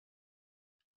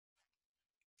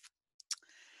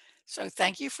So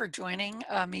thank you for joining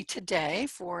me today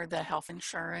for the health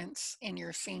insurance in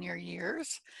your senior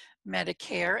years,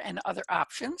 Medicare, and other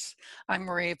options. I'm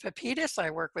Maria Papitas.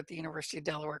 I work with the University of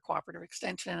Delaware Cooperative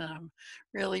Extension, and I'm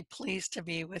really pleased to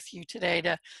be with you today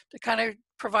to kind of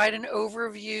provide an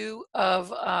overview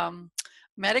of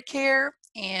Medicare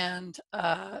and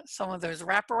some of those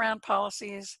wraparound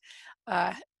policies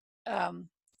uh, um,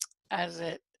 as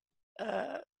it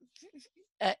uh,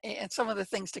 and some of the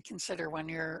things to consider when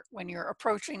you're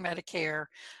approaching Medicare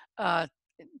uh,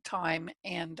 time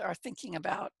and are thinking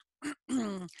about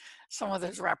some of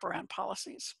those wraparound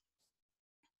policies.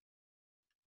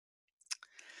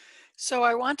 So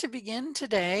I want to begin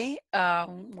today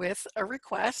with a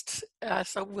request.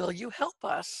 So will you help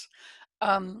us?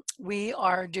 We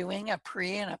are doing a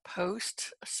pre and a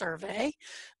post survey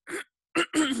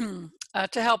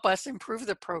to help us improve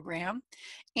the program.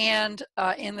 And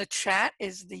in the chat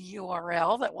is the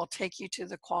URL that will take you to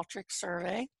the Qualtrics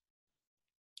survey.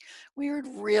 We would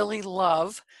really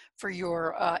love for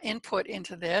your input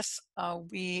into this.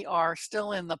 We are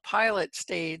still in the pilot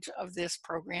stage of this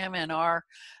program and are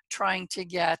trying to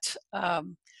get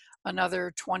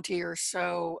another 20 or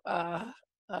so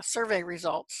survey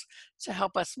results to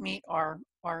help us meet our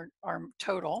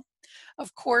total.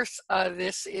 Of course,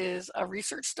 this is a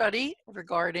research study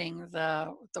regarding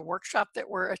the workshop that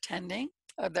we're attending,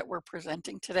 that we're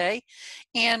presenting today,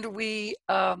 and we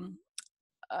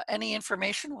any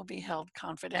information will be held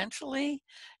confidentially.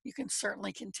 You can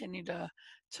certainly continue to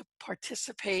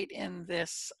participate in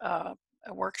this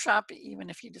workshop, even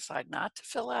if you decide not to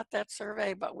fill out that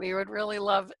survey, but we would really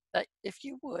love that if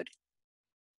you would.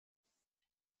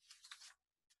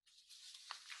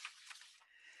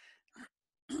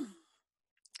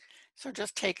 So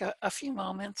just take a few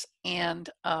moments and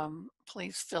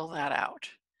please fill that out.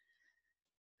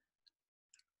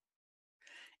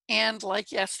 And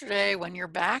like yesterday, when you're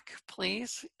back,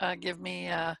 please give me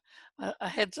a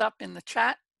heads up in the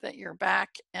chat that you're back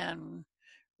and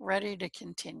ready to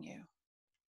continue.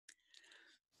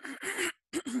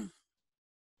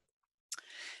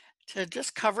 To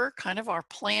just cover kind of our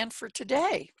plan for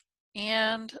today.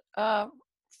 And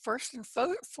first and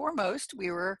foremost, we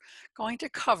were going to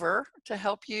cover to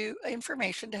help you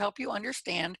information to help you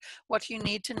understand what you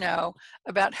need to know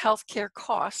about healthcare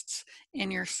costs in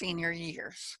your senior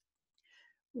years.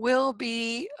 We'll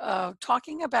be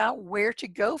talking about where to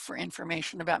go for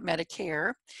information about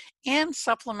Medicare and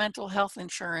supplemental health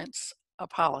insurance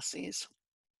policies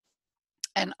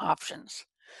and options.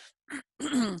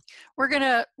 We're going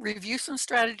to review some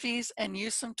strategies and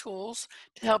use some tools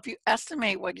to help you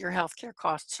estimate what your healthcare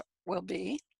costs will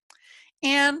be.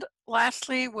 And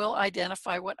lastly, we'll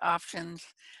identify what options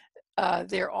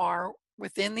there are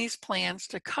within these plans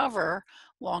to cover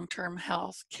long-term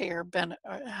healthcare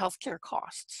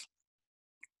costs.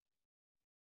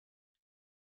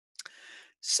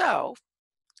 So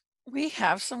we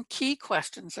have some key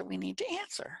questions that we need to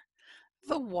answer.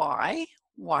 The why.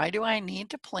 Why do I need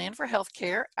to plan for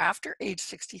healthcare after age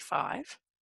 65?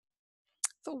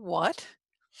 The what.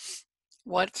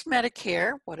 What's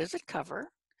Medicare? What does it cover?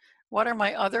 What are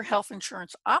my other health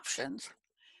insurance options?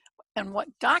 And what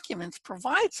documents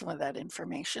provide some of that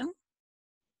information?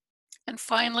 And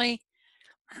finally,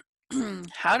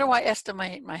 how do I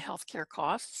estimate my healthcare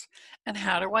costs? And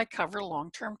how do I cover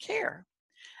long-term care?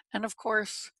 And of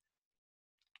course,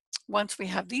 once we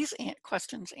have these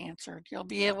questions answered, you'll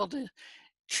be able to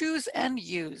choose and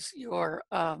use your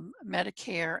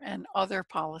Medicare and other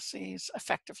policies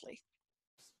effectively.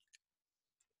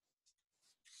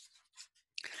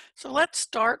 So let's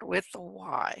start with the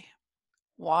why.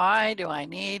 Why do I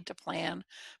need to plan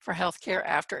for healthcare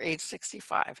after age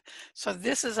 65? So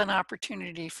this is an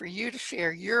opportunity for you to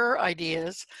share your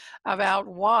ideas about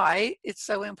why it's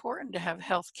so important to have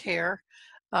healthcare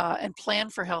and plan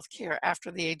for healthcare after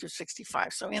the age of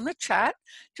 65. So in the chat,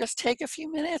 just take a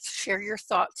few minutes, share your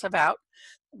thoughts about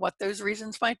what those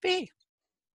reasons might be.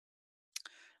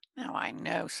 Now, I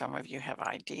know some of you have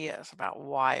ideas about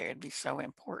why it'd be so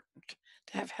important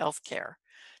to have health care,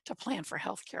 to plan for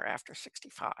health care after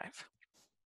 65.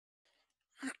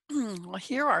 Well,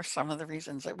 here are some of the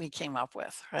reasons that we came up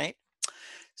with, right?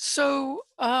 So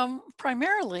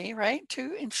primarily, right,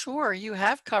 to ensure you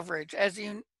have coverage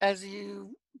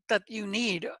that you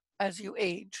need as you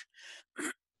age.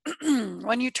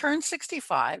 When you turn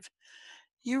 65,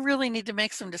 you really need to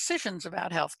make some decisions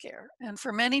about healthcare. And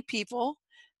for many people,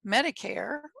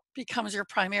 Medicare becomes your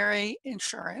primary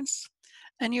insurance,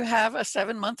 and you have a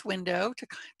 7-month window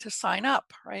to sign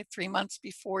up, right? 3 months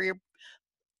before your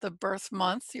birth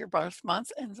month,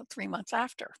 and 3 months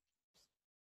after.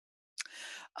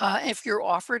 If you're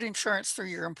offered insurance through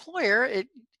your employer,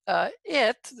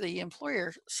 the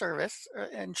employer service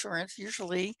insurance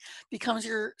usually becomes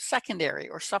your secondary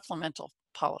or supplemental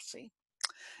policy.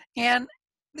 And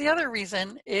the other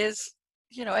reason is,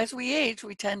 as we age,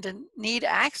 we tend to need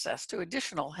access to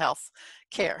additional health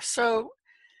care. So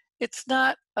it's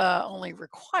not only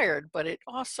required, but it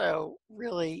also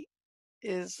really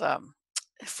is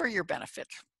for your benefit.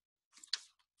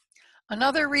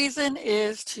 Another reason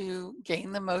is to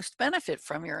gain the most benefit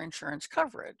from your insurance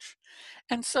coverage.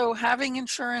 And so having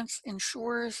insurance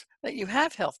ensures that you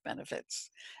have health benefits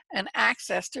and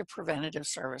access to preventative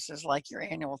services like your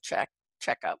annual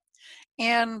checkup.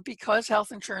 And because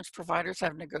health insurance providers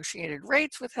have negotiated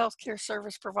rates with healthcare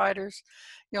service providers,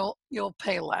 you'll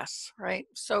pay less, right?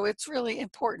 So it's really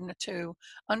important to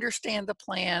understand the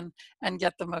plan and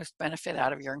get the most benefit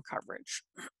out of your coverage.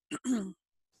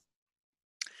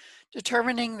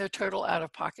 Determining the total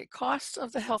out-of-pocket costs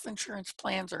of the health insurance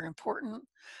plans are important.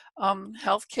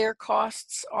 Healthcare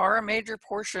costs are a major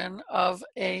portion of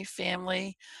a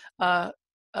family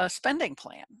spending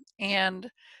plan.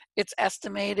 And it's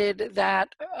estimated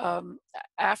that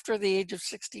after the age of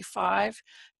 65,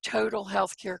 total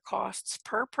healthcare costs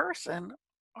per person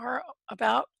are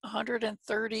about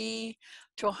 $130,000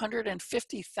 to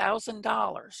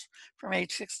 $150,000 from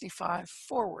age 65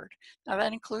 forward. Now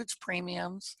that includes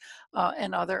premiums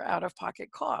and other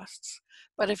out-of-pocket costs.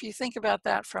 But if you think about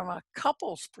that from a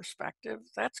couple's perspective,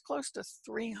 that's close to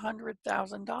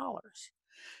 $300,000.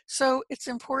 So it's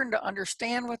important to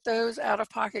understand what those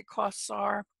out-of-pocket costs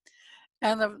are,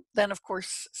 and then of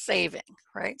course saving,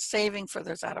 right? Saving for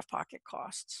those out-of-pocket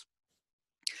costs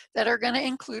that are going to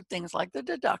include things like the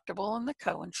deductible and the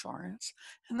co-insurance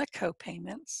and the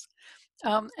co-payments,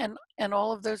 and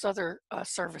all of those other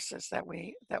services that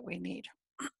we need.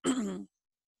 And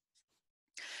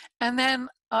then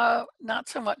not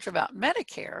so much about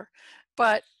Medicare,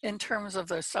 but in terms of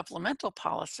those supplemental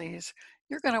policies,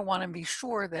 you're going to want to be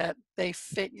sure that they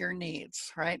fit your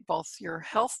needs, right? Both your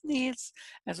health needs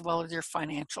as well as your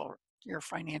financial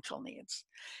needs.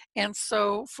 And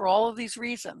so for all of these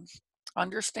reasons,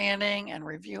 understanding and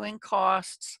reviewing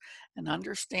costs and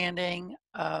understanding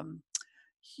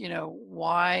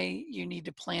why you need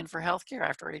to plan for healthcare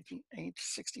after age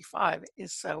 65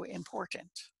 is so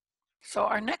important. So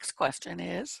our next question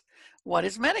is, what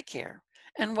is Medicare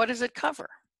and what does it cover?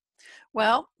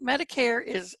 Well, Medicare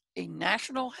is a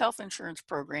national health insurance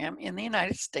program in the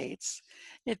United States.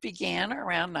 It began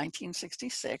around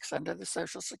 1966 under the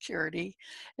Social Security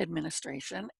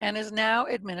Administration and is now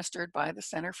administered by the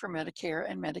Center for Medicare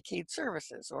and Medicaid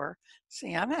Services, or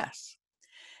CMS.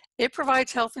 It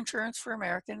provides health insurance for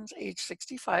Americans age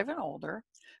 65 and older,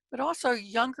 but also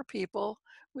younger people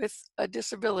with a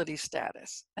disability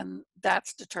status, and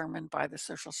that's determined by the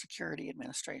Social Security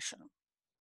Administration.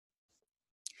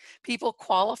 People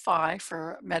qualify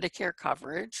for Medicare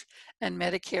coverage, and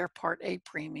Medicare Part A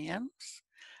premiums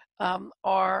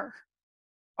are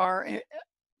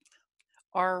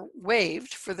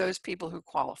waived for those people who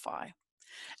qualify.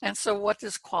 And so what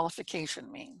does qualification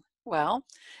mean? Well,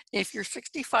 if you're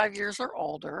 65 years or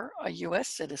older, a U.S.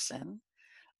 citizen,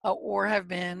 or have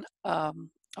been a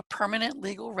permanent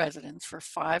legal residence for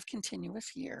 5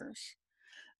 continuous years,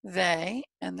 they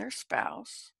and their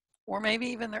spouse, or maybe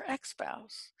even their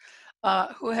ex-spouse,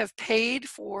 who have paid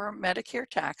for Medicare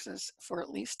taxes for at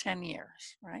least 10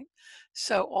 years, right?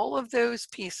 So all of those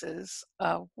pieces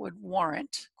would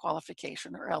warrant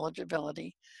qualification or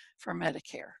eligibility for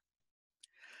Medicare.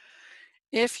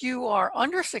 If you are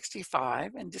under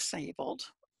 65 and disabled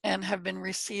and have been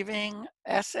receiving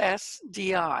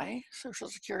SSDI, Social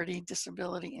Security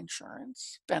Disability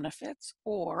Insurance benefits,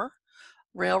 or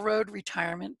Railroad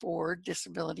Retirement Board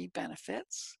disability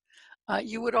benefits,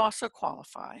 you would also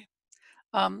qualify.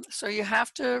 So you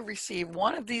have to receive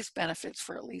one of these benefits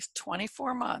for at least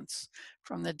 24 months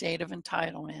from the date of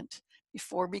entitlement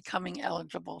before becoming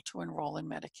eligible to enroll in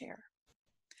Medicare.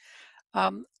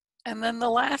 And then the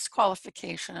last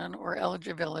qualification or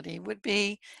eligibility would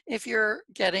be if you're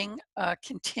getting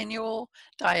continual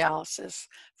dialysis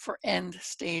for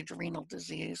end-stage renal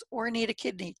disease or need a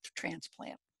kidney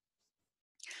transplant.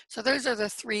 So those are the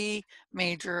 3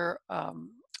 major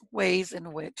ways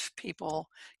in which people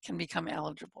can become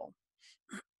eligible.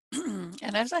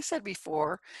 And as I said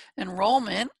before,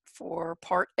 enrollment for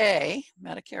Part A,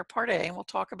 Medicare Part A, and we'll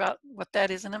talk about what that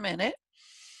is in a minute,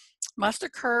 must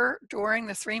occur during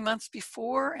the 3 months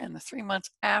before and the 3 months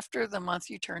after the month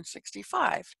you turn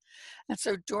 65. And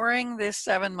so during this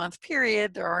 7-month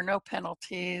period, there are no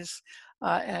penalties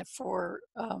for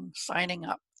signing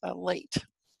up late.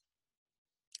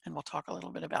 And we'll talk a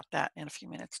little bit about that in a few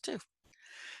minutes too.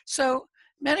 So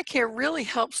Medicare really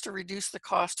helps to reduce the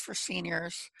cost for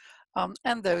seniors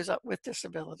and those with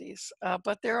disabilities,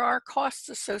 but there are costs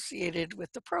associated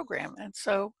with the program. And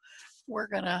so we're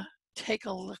going to take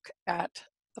a look at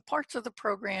the parts of the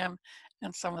program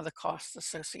and some of the costs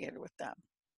associated with them.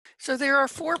 So there are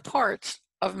 4 parts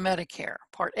of Medicare: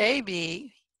 Part A,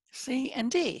 B, C, and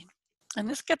D. And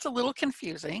this gets a little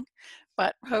confusing,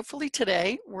 but hopefully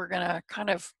today we're going to kind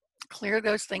of clear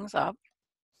those things up.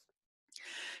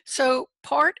 So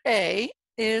Part A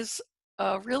is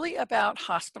really about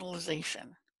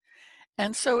hospitalization.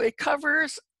 And so it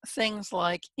covers things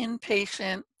like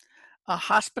inpatient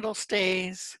hospital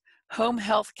stays, home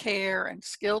health care, and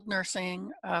skilled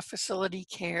nursing facility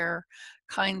care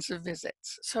kinds of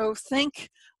visits. So think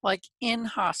like in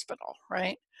hospital,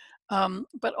 right?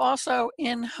 But also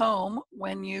in home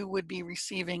when you would be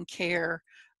receiving care,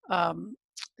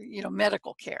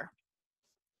 medical care.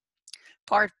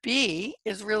 Part B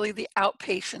is really the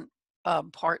outpatient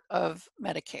part of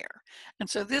Medicare. And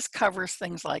so this covers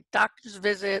things like doctor's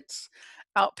visits,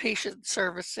 outpatient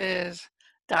services,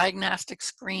 diagnostic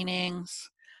screenings.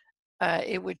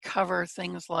 It would cover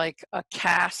things like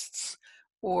casts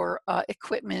or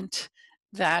equipment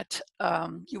that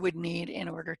you would need in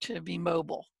order to be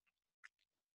mobile.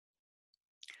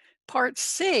 Part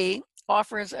C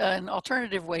offers an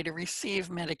alternative way to receive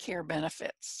Medicare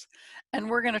benefits. And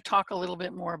we're going to talk a little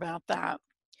bit more about that.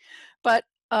 But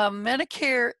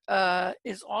Medicare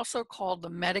is also called the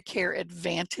Medicare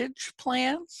Advantage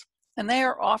plans, and they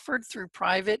are offered through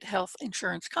private health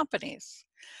insurance companies.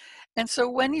 And so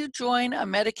when you join a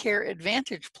Medicare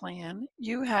Advantage plan,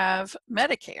 you have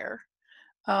Medicare,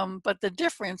 but the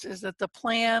difference is that the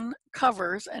plan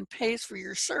covers and pays for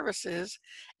your services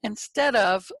instead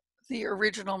of the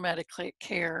original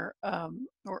Medicare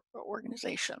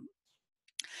organization.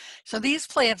 So these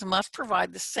plans must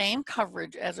provide the same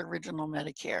coverage as original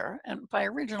Medicare. And by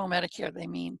original Medicare, they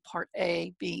mean Part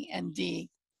A, B, and D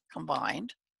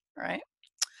combined, right?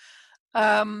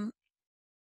 And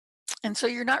so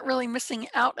you're not really missing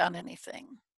out on anything.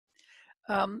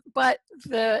 But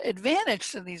the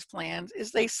advantage to these plans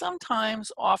is they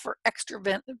sometimes offer extra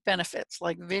benefits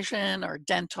like vision or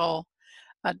dental,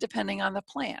 depending on the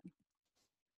plan.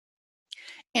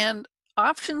 And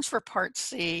options for Part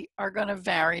C are going to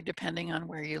vary depending on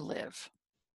where you live.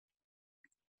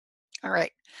 All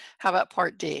right, how about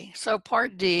Part D? So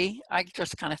Part D, I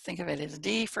just kind of think of it as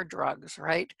D for drugs,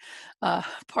 right?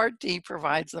 Part D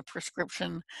provides the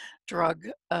prescription drug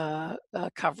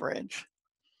coverage.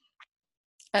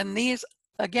 And these,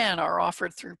 again, are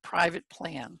offered through private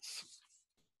plans.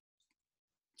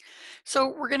 So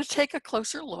we're going to take a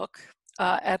closer look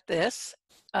at this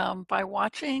by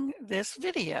watching this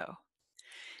video.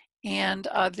 And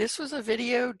this was a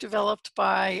video developed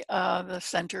by the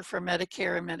Center for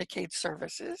Medicare and Medicaid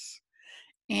Services.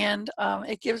 And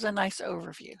it gives a nice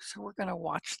overview. So we're going to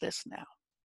watch this now.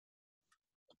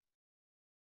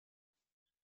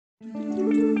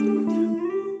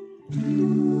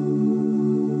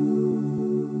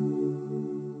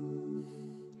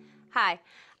 Hi,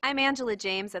 I'm Angela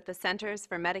James at the Centers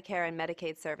for Medicare and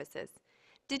Medicaid Services.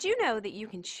 Did you know that you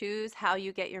can choose how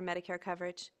you get your Medicare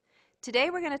coverage?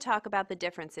 Today we're going to talk about the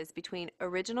differences between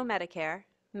original Medicare,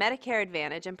 Medicare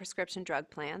Advantage and prescription drug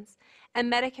plans,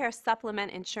 and Medicare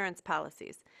supplement insurance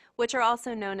policies, which are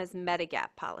also known as Medigap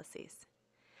policies.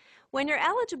 When you're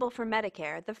eligible for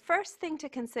Medicare, the first thing to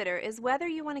consider is whether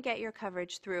you want to get your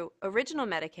coverage through original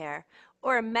Medicare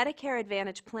or a Medicare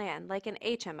Advantage plan like an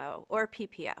HMO or a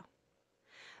PPO.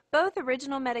 Both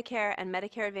original Medicare and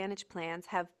Medicare Advantage plans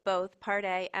have both Part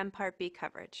A and Part B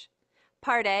coverage.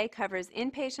 Part A covers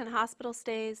inpatient hospital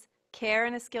stays, care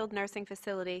in a skilled nursing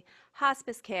facility,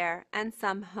 hospice care, and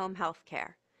some home health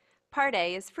care. Part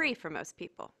A is free for most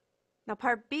people. Now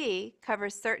Part B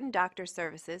covers certain doctor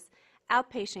services,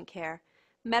 outpatient care,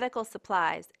 medical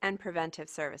supplies, and preventive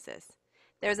services.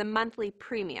 There's a monthly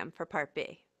premium for Part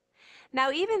B. Now,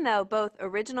 even though both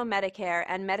original Medicare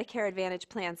and Medicare Advantage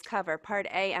plans cover Part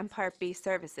A and Part B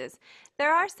services,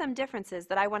 there are some differences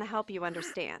that I want to help you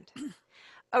understand.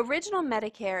 Original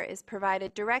Medicare is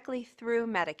provided directly through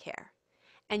Medicare,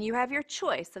 and you have your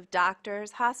choice of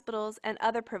doctors, hospitals, and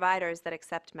other providers that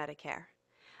accept Medicare.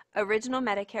 Original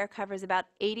Medicare covers about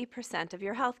 80% of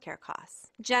your healthcare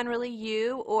costs. Generally,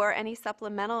 you or any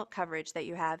supplemental coverage that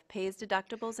you have pays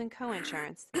deductibles and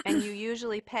coinsurance, and you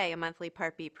usually pay a monthly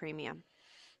Part B premium.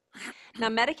 Now,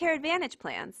 Medicare Advantage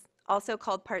plans, also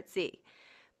called Part C,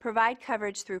 provide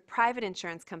coverage through private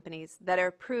insurance companies that are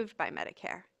approved by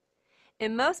Medicare.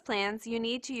 In most plans, you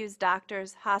need to use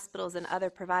doctors, hospitals, and other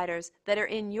providers that are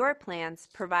in your plan's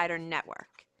provider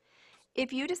network.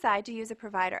 If you decide to use a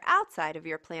provider outside of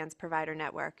your plan's provider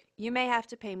network, you may have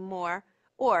to pay more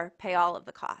or pay all of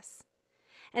the costs.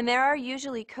 And there are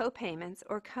usually co-payments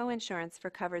or co-insurance for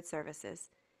covered services,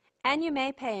 and you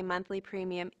may pay a monthly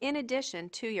premium in addition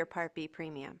to your Part B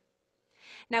premium.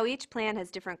 Now, each plan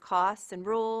has different costs and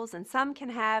rules, and some can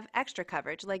have extra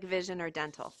coverage like vision or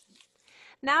dental.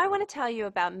 Now I want to tell you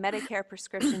about Medicare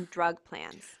prescription drug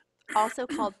plans, also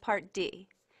called Part D.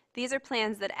 These are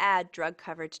plans that add drug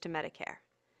coverage to Medicare.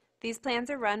 These plans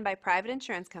are run by private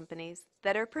insurance companies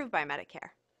that are approved by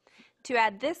Medicare. To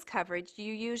add this coverage,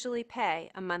 you usually pay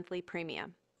a monthly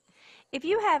premium. If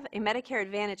you have a Medicare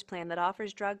Advantage plan that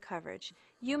offers drug coverage,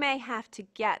 you may have to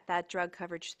get that drug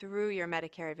coverage through your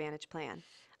Medicare Advantage plan.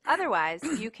 Otherwise,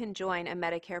 you can join a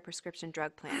Medicare prescription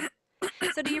drug plan.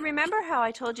 So do you remember how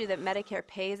I told you that Medicare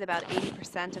pays about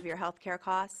 80% of your health care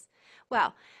costs?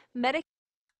 Well, Medicare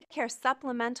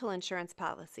supplemental insurance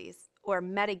policies, or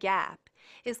Medigap,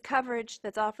 is coverage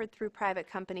that's offered through private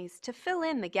companies to fill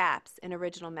in the gaps in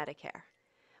original Medicare.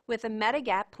 With a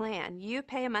Medigap plan, you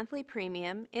pay a monthly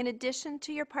premium in addition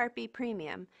to your Part B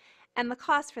premium, and the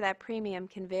cost for that premium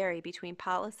can vary between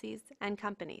policies and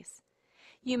companies.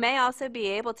 You may also be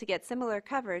able to get similar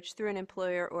coverage through an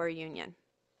employer or a union.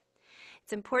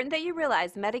 It's important that you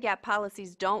realize Medigap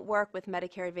policies don't work with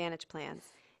Medicare Advantage plans.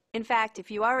 In fact,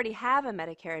 if you already have a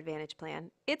Medicare Advantage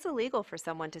plan, it's illegal for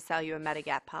someone to sell you a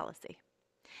Medigap policy.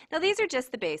 Now, these are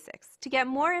just the basics. To get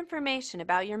more information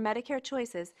about your Medicare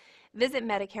choices, visit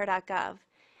Medicare.gov,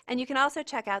 and you can also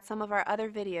check out some of our other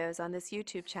videos on this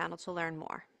YouTube channel to learn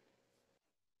more.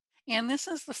 And this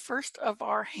is the first of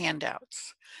our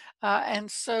handouts. And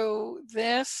so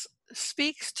this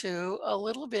speaks to a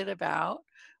little bit about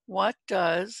what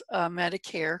does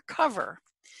Medicare cover.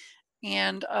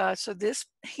 And so this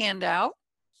handout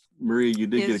Maria, you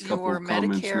did get a is couple your of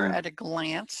comments Medicare now. at a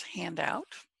glance handout,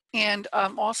 and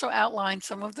also outline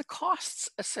some of the costs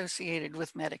associated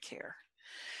with Medicare.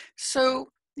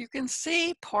 So you can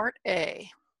see Part A.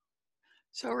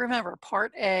 So remember,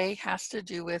 Part A has to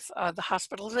do with the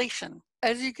hospitalization.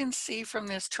 As you can see from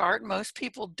this chart, most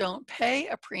people don't pay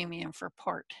a premium for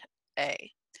Part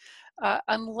A,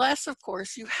 unless, of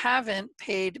course, you haven't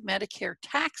paid Medicare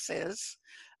taxes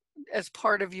as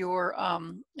part of your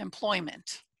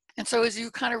employment. And so as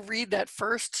you kind of read that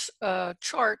first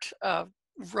chart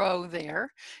row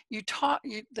there,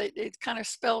 it kind of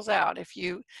spells out if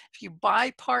you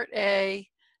buy Part A,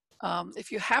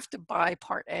 if you have to buy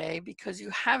Part A because you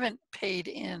haven't paid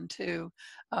into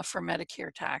for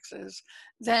Medicare taxes,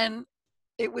 then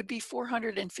it would be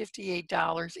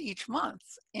 $458 each month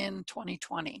in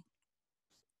 2020.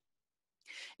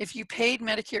 If you paid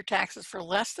Medicare taxes for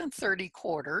less than 30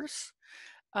 quarters,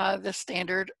 the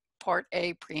standard Part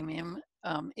A premium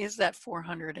is that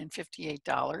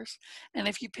 $458. And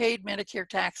if you paid Medicare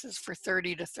taxes for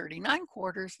 30 to 39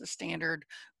 quarters, the standard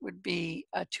would be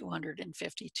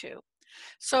 $252.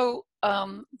 So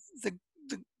the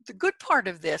good part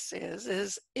of this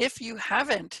is if you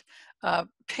haven't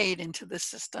paid into the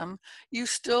system, you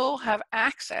still have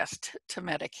access to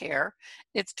Medicare.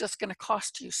 It's just going to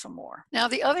cost you some more. Now,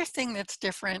 the other thing that's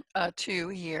different too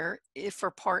here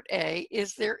for Part A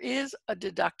is there is a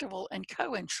deductible and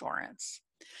co-insurance.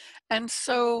 And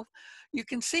so you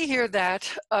can see here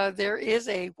that there is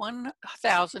a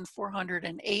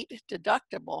 $1,408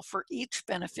 deductible for each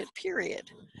benefit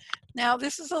period. Now,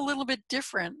 this is a little bit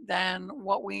different than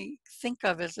what we think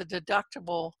of as a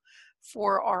deductible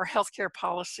for our healthcare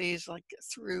policies, like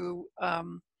through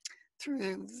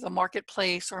the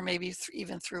marketplace or maybe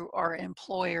even through our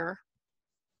employer.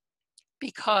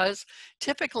 Because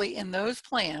typically in those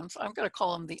plans, I'm going to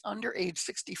call them the under age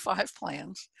 65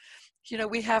 plans, you know,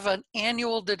 we have an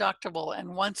annual deductible,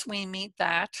 and once we meet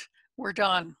that, we're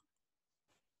done.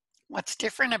 What's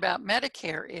different about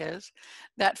Medicare is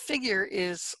that figure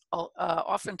is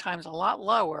oftentimes a lot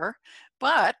lower,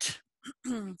 but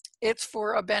it's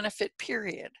for a benefit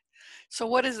period. So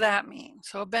what does that mean?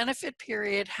 So a benefit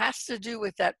period has to do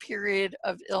with that period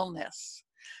of illness.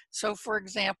 So for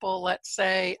example, let's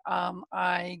say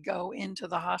I go into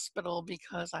the hospital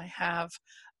because I have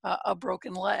a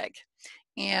broken leg,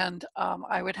 and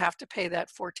I would have to pay that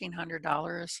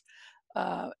 $1,400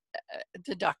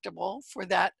 deductible for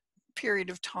that period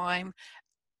of time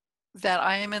that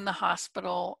I am in the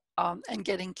hospital and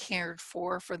getting cared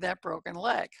for that broken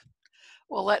leg.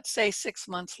 Well, let's say 6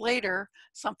 months later,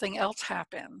 something else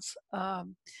happens.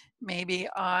 Maybe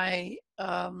I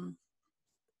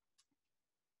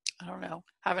don't know,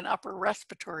 have an upper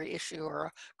respiratory issue or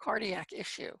a cardiac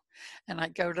issue, and I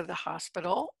go to the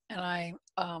hospital and I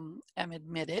am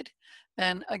admitted,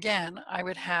 then again, I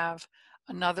would have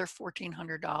another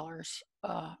 $1,400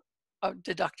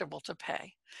 deductible to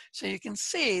pay. So you can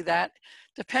see that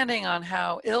depending on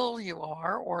how ill you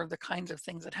are or the kinds of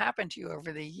things that happen to you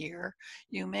over the year,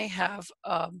 you may have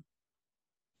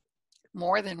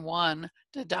more than one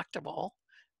deductible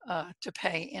to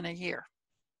pay in a year.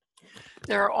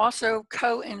 There are also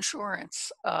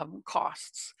co-insurance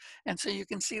costs. And so you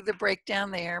can see the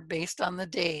breakdown there based on the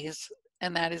days,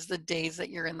 and that is the days that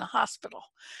you're in the hospital.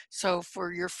 So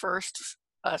for your first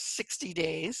 60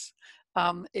 days,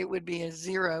 it would be a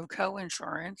zero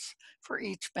co-insurance for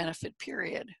each benefit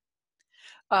period.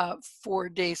 For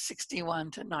days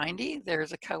 61 to 90,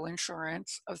 there's a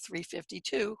co-insurance of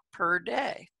 $352 per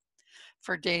day.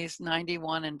 For days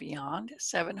 91 and beyond,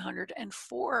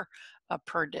 $704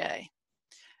 per day.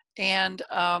 And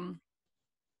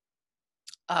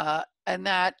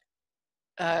that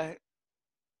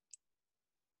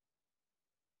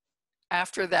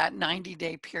after that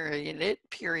 90-day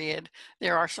period,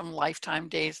 there are some lifetime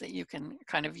days that you can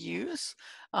kind of use,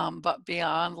 but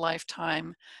beyond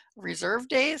lifetime reserve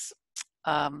days,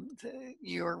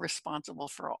 you're responsible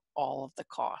for all of the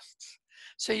costs.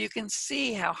 So you can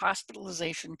see how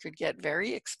hospitalization could get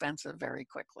very expensive very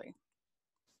quickly.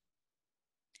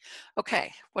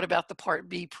 Okay, what about the Part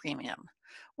B premium?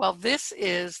 Well, this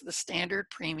is the standard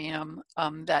premium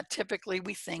that typically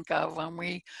we think of when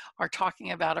we are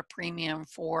talking about a premium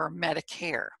for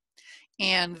Medicare.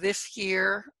 And this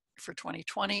year, for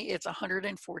 2020, it's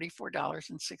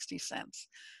 $144.60,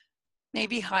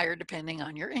 maybe higher depending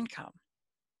on your income.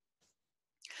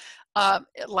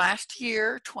 Last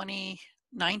year,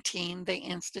 2019, they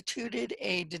instituted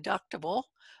a deductible.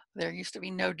 There used to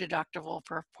be no deductible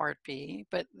for Part B,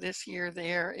 but this year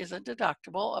there is a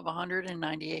deductible of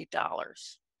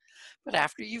 $198. But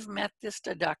after you've met this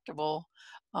deductible,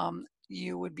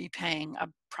 you would be paying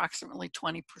approximately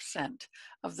 20%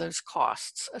 of those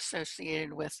costs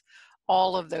associated with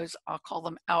all of those, I'll call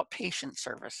them outpatient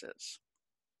services.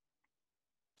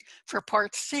 For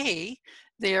Part C,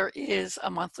 there is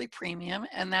a monthly premium,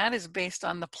 and that is based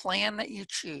on the plan that you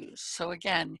choose. So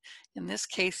again, in this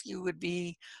case, you would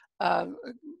be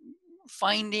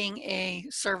finding a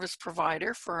service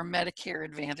provider for a Medicare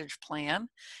Advantage plan,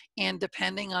 and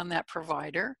depending on that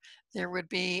provider, there would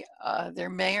be, there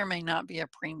may or may not be a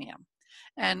premium.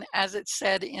 And as it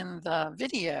said in the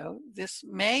video, this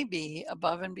may be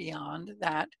above and beyond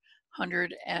that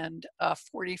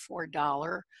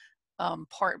 $144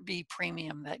 Part B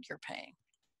premium that you're paying.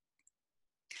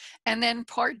 And then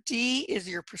Part D is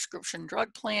your prescription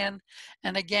drug plan.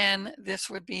 And again, this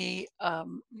would be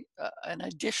an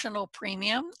additional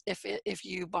premium if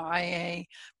you buy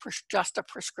just a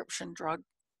prescription drug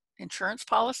insurance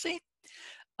policy.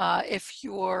 And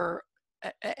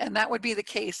that would be the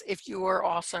case if you are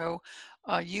also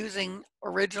using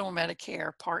original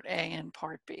Medicare Part A and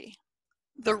Part B.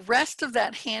 The rest of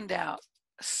that handout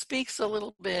speaks a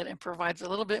little bit and provides a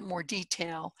little bit more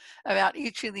detail about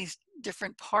each of these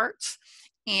different parts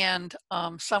and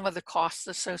some of the costs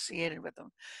associated with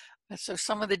them. And so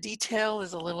some of the detail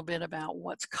is a little bit about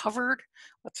what's covered,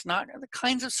 what's not, the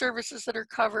kinds of services that are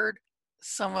covered,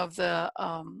 some of the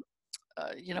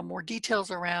more details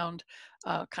around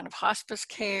kind of hospice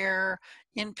care,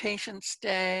 inpatient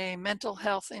stay, mental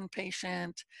health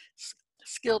inpatient,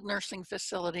 skilled nursing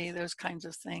facility, those kinds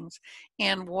of things,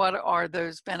 and what are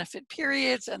those benefit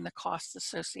periods and the costs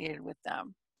associated with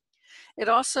them. It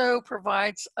also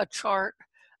provides a chart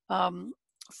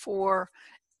for,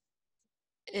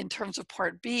 in terms of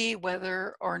Part B,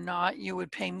 whether or not you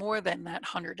would pay more than that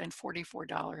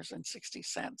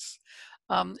 $144.60,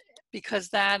 because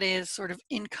that is sort of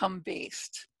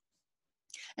income-based.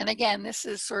 And again, this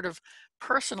is sort of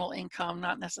personal income,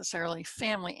 not necessarily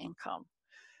family income.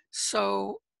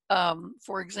 So,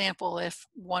 for example, if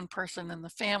one person in the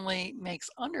family makes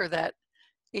under that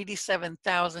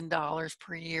 $87,000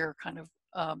 per year, kind of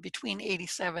between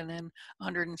 87 and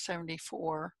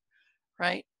 174,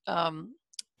 right? I'm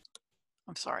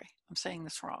sorry, I'm saying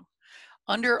this wrong.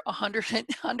 Under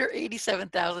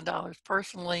 $87,000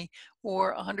 personally,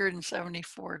 or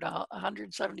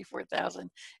 $174,000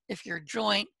 if you're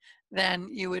joint, then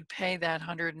you would pay that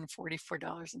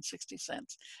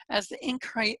 $144.60. As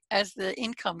the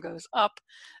income goes up,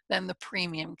 then the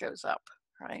premium goes up,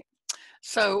 right?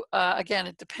 So again,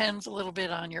 it depends a little bit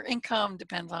on your income,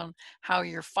 depends on how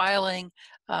you're filing,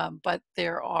 but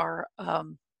there are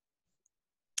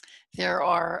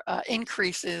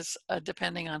increases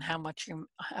depending on how much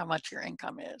your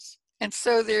income is. And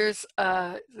so there's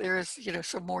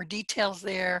some more details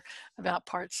there about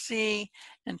Part C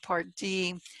and Part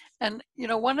D. And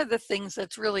one of the things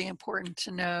that's really important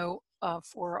to know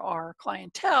for our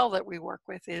clientele that we work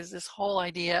with is this whole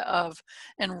idea of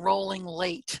enrolling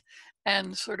late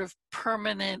and sort of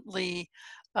permanently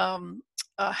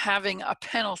having a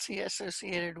penalty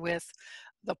associated with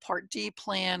the Part D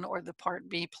plan or the Part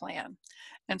B plan.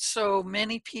 And so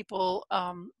many people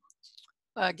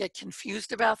get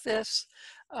confused about this.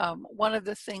 One of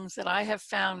the things that I have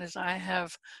found is I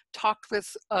have talked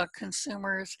with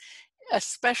consumers,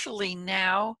 especially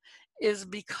now,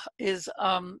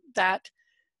 that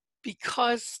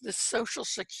because the Social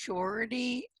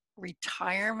Security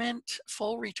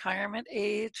full retirement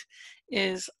age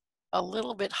is a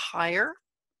little bit higher,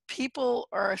 people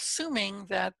are assuming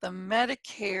that the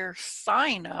Medicare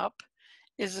sign up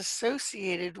is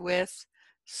associated with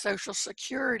Social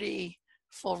Security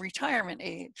full retirement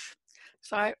age.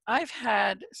 So I've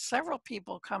had several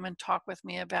people come and talk with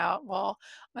me about, well,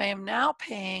 I am now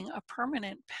paying a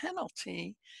permanent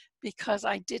penalty because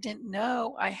I didn't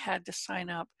know I had to sign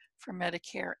up for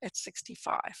Medicare at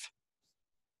 65.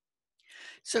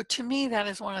 So to me, that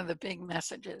is one of the big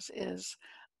messages is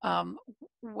um,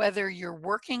 whether you're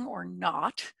working or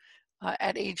not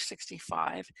at age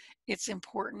 65, it's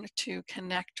important to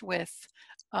connect with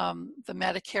the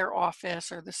Medicare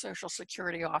office or the Social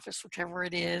Security office, whichever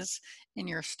it is in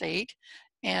your state,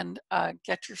 and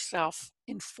get yourself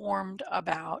informed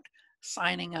about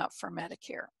signing up for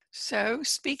Medicare. So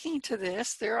speaking to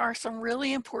this, there are some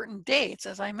really important dates,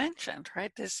 as I mentioned,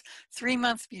 right? This 3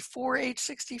 months before age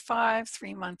 65,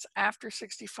 3 months after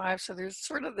 65. So there's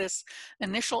sort of this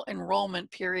initial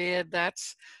enrollment period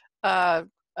that's uh,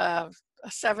 a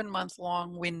 7-month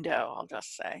long window, I'll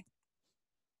just say.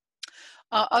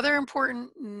 Other important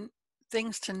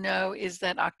things to know is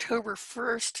that October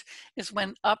 1st is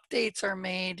when updates are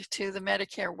made to the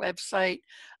Medicare website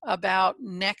about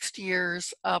next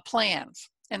year's plans.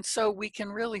 And so we can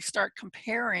really start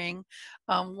comparing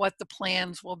what the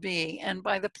plans will be. And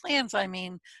by the plans, I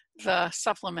mean the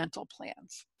supplemental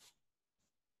plans.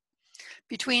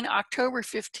 Between October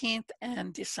 15th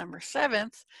and December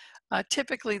 7th,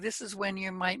 typically this is when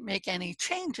you might make any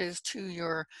changes to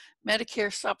your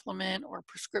Medicare supplement or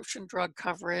prescription drug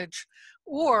coverage,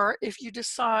 or if you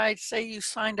decide, say you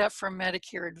signed up for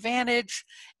Medicare Advantage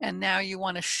and now you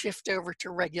want to shift over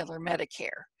to regular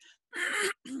Medicare.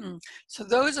 So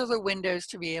those are the windows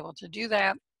to be able to do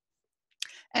that.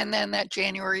 And then that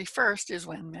January 1st is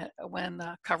when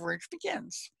the coverage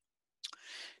begins.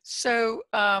 So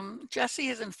Jesse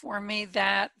has informed me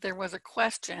that there was a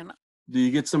question. Do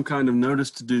you get some kind of notice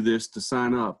to do this, to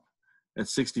sign up at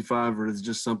 65, or is it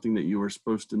just something that you were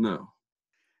supposed to know?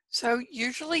 So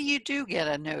usually you do get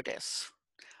a notice.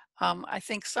 I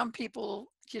think some people,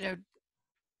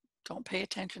 don't pay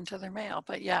attention to their mail,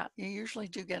 but yeah, you usually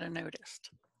do get a notice.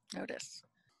 And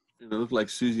it looked like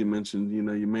Susie mentioned,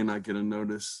 you may not get a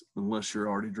notice unless you're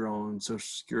already drawing Social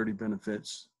Security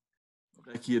benefits.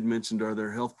 Becky had mentioned, are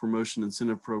there health promotion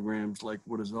incentive programs like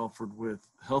what is offered with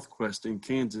HealthQuest in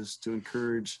Kansas to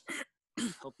encourage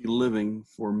healthy living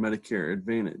for Medicare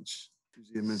Advantage?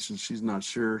 Susie had mentioned she's not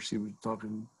sure. She was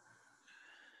talking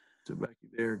to Becky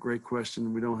there. Great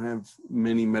question. We don't have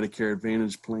many Medicare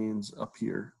Advantage plans up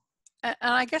here. And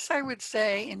I guess I would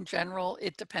say in general,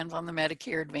 it depends on the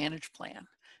Medicare Advantage plan.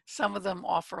 Some of them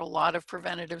offer a lot of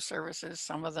preventative services.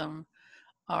 Some of them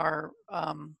are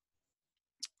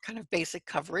kind of basic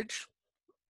coverage.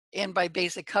 And by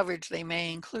basic coverage, they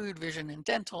may include vision and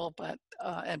dental, but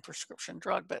and prescription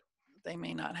drug, but they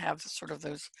may not have sort of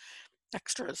those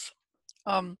extras.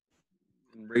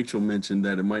 Rachel mentioned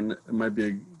that it might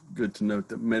be good to note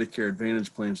that Medicare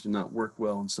Advantage plans do not work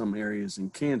well in some areas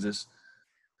in Kansas.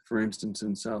 For instance,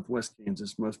 in Southwest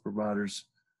Kansas, most providers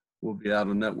will be out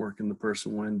of network and the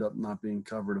person will end up not being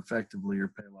covered effectively or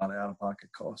pay a lot of out-of-pocket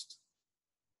costs.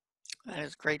 That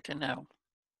is great to know.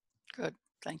 Good,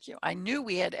 thank you. I knew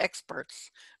we had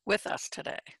experts with us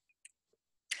today.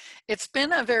 It's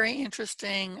been a very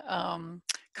interesting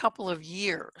couple of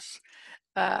years.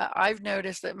 I've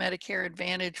noticed that Medicare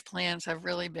Advantage plans have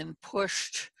really been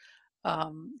pushed,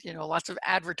 lots of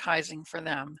advertising for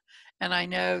them. And I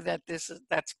know that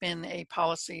that's been a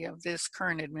policy of this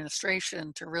current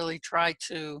administration to really try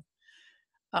to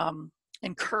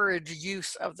encourage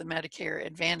use of the Medicare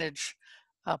Advantage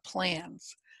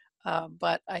plans.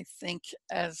 But I think,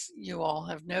 as you all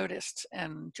have noticed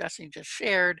and Jesse just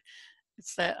shared,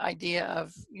 it's that idea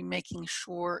of making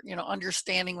sure,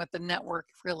 understanding what the network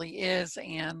really is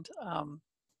and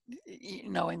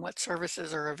knowing what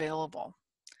services are available.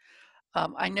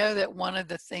 I know that one of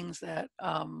the things that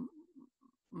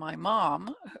my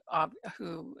mom,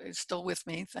 who is still with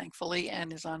me, thankfully,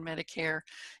 and is on Medicare,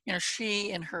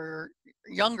 she in her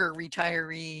younger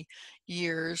retiree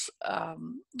years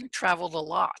traveled a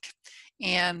lot,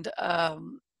 and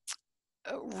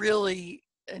really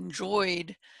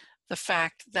enjoyed the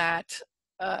fact that,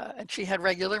 and she had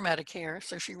regular Medicare,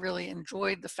 so she really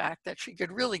enjoyed the fact that she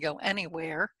could really go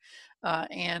anywhere, uh,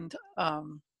 and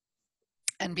um,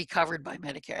 and be covered by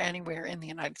Medicare anywhere in the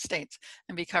United States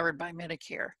and be covered by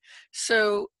Medicare.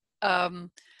 So,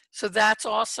 so that's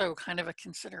also kind of a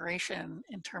consideration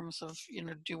in terms of,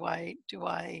 do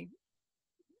I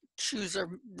choose a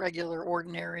regular,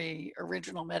 ordinary,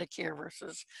 original Medicare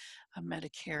versus a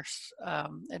Medicare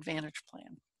Advantage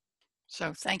plan.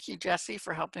 So thank you, Jesse,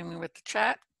 for helping me with the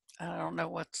chat. I don't know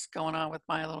what's going on with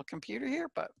my little computer here,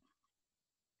 but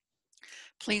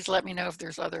please let me know if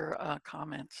there's other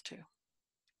comments too.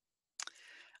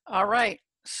 All right,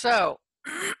 so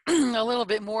a little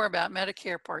bit more about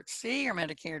Medicare Part C or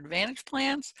Medicare Advantage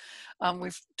plans.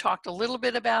 We've talked a little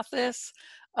bit about this.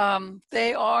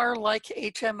 They are like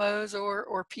HMOs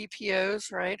or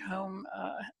PPOs, right? Home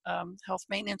health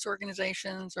maintenance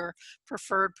organizations or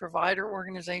preferred provider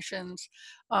organizations.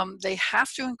 They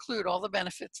have to include all the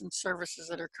benefits and services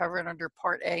that are covered under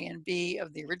Part A and B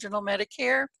of the original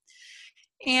Medicare.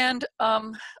 And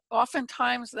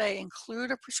oftentimes they include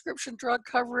a prescription drug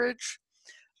coverage,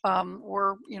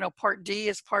 or Part D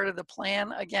is part of the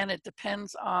plan. Again, it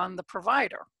depends on the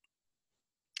provider.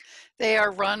 They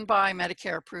are run by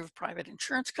Medicare approved private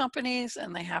insurance companies,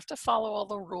 and they have to follow all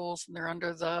the rules, and they're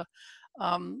under the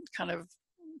kind of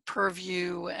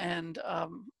purview and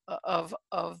of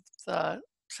the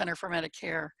Center for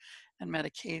Medicare and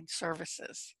Medicaid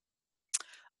Services.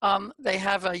 They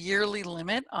have a yearly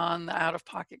limit on the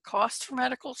out-of-pocket costs for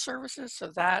medical services,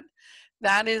 so that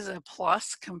is a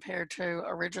plus compared to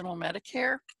original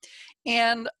Medicare.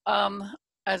 And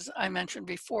as I mentioned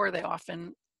before, they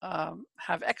often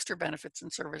have extra benefits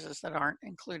and services that aren't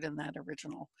included in that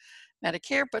original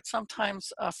Medicare, but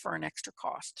sometimes for an extra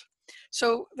cost.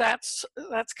 So that's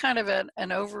kind of an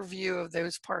overview of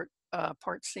those Part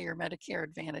C or Medicare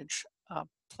Advantage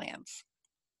plans.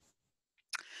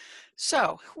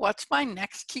 So what's my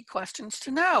next key questions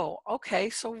to know? Okay,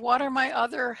 so what are my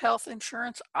other health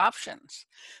insurance options?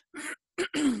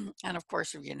 And of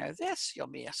course, if you know this, you'll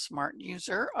be a smart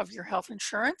user of your health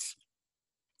insurance.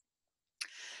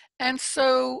 And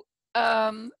so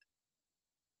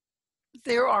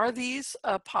there are these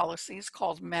policies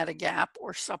called Medigap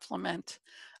or supplemental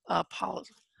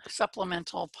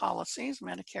policies,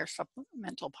 Medicare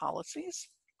supplemental policies.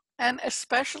 And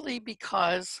especially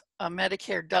because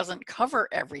Medicare doesn't cover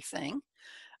everything,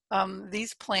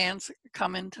 these plans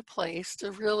come into place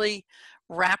to really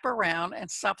wrap around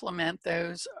and supplement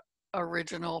those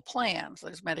original plans,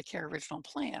 those Medicare original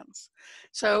plans.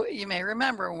 So you may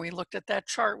remember when we looked at that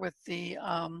chart with the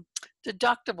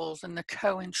deductibles and the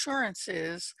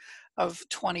co-insurances of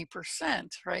 20%,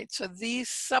 right? So these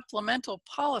supplemental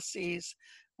policies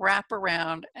wrap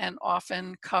around and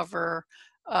often cover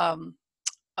the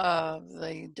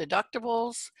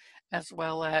deductibles as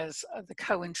well as the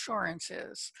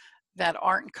co-insurances that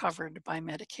aren't covered by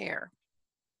Medicare.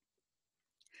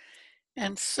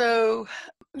 And so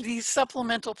these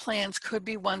supplemental plans could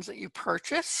be ones that you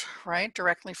purchase, right,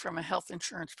 directly from a health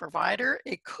insurance provider.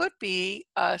 It could be,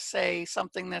 say,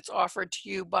 something that's offered to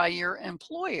you by your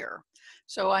employer.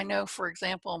 So I know, for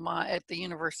example, at the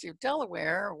University of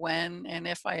Delaware, when and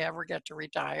if I ever get to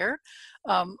retire,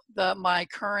 my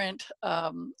current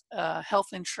health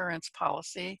insurance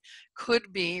policy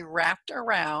could be wrapped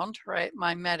around, right,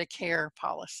 my Medicare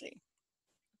policy.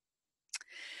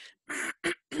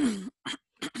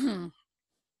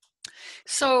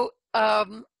 So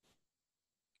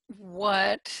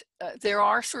there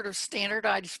are sort of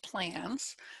standardized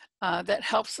plans that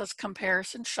helps us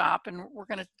comparison shop, and we're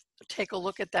going to take a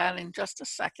look at that in just a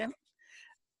second.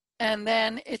 And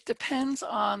then it depends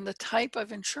on the type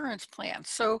of insurance plan.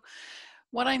 So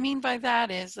what I mean by that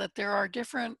is that there are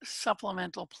different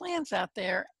supplemental plans out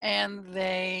there, and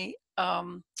they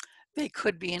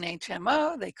could be an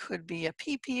HMO, they could be a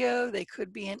PPO, they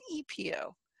could be an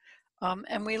EPO.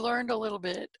 And we learned a little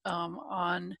bit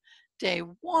on day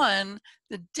one,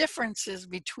 the differences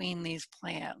between these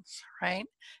plans, right?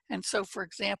 And so, for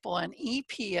example, an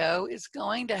EPO is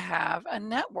going to have a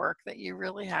network that you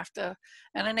really have to,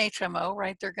 and an HMO,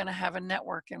 right? They're going to have a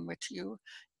network in which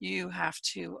you have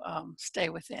to stay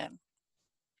within.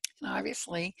 And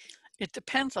obviously, it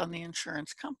depends on the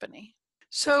insurance company.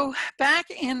 So back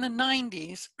in the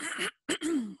 90s,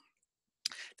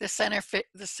 the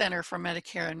Center for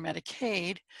Medicare and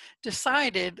Medicaid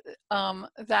decided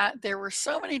that there were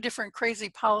so many different crazy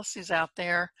policies out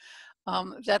there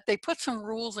that they put some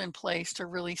rules in place to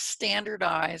really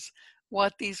standardize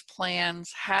what these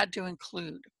plans had to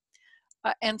include.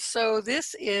 And so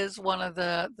this is one of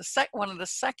the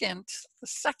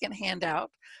second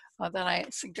handout that I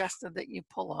suggested that you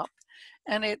pull up,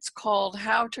 and it's called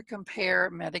How to Compare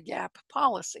Medigap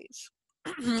Policies.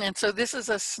 And so this is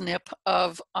a snip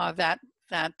of that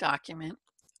document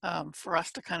for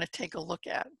us to kind of take a look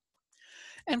at.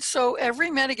 And so every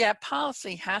Medigap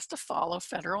policy has to follow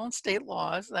federal and state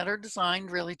laws that are designed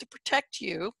really to protect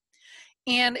you,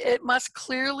 and it must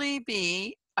clearly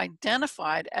be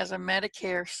identified as a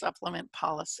Medicare supplement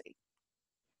policy.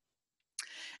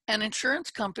 And insurance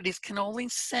companies can only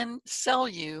sell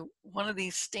you one of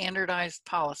these standardized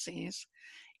policies.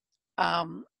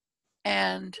 In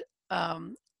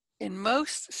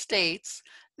most states,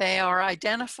 they are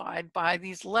identified by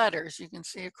these letters you can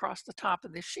see across the top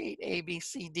of the sheet: A, B,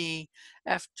 C, D,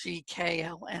 F, G, K,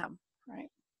 L, M, right?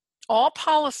 All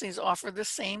policies offer the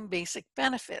same basic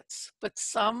benefits, but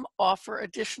some offer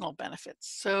additional benefits.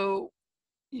 So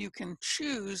you can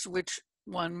choose which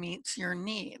one meets your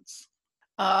needs.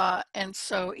 And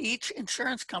so each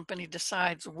insurance company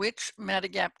decides which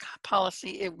Medigap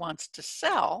policy it wants to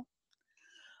sell,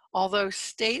 although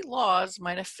state laws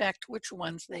might affect which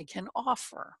ones they can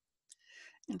offer.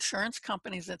 Insurance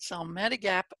companies that sell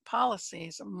Medigap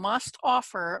policies must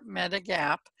offer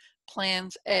Medigap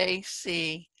plans A,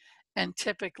 C, and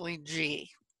typically G.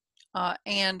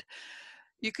 And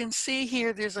you can see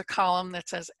here there's a column that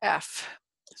says F.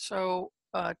 So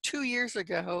 2 years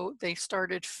ago, they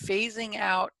started phasing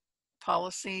out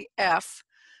policy F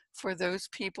for those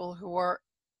people who are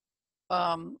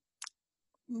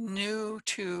new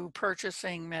to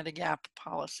purchasing Medigap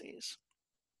policies.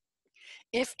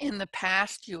 If in the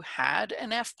past you had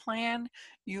an F plan,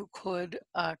 you could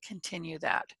continue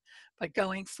that. But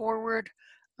going forward,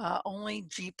 only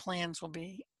G plans will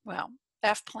be, well,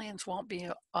 F plans won't be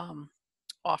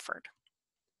offered.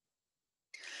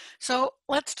 So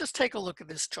let's just take a look at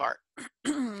this chart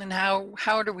and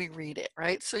how do we read it,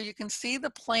 right? So you can see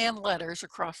the plan letters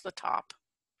across the top.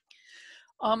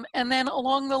 And then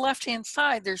along the left-hand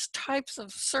side, there's types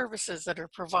of services that are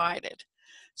provided.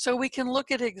 So we can look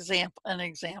at an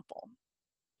example.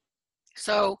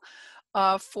 So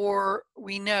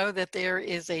we know that there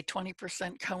is a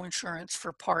 20% coinsurance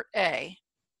for Part A.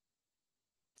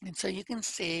 And so you can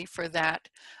see for that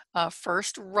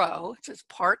first row, it says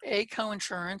Part A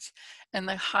coinsurance, and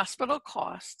the hospital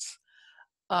costs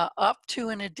up to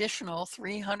an additional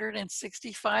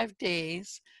 365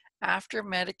 days after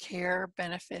Medicare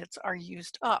benefits are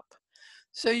used up.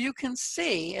 So you can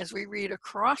see, as we read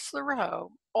across the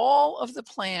row, all of the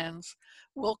plans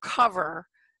will cover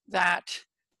that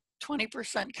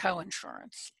 20%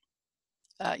 coinsurance.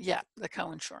 The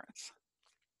coinsurance.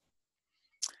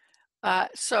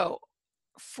 So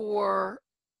for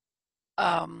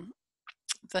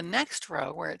the next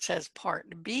row where it says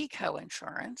Part B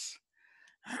coinsurance,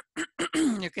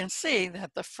 you can see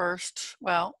that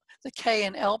the K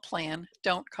and L plan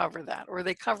don't cover that, or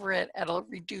they cover it at a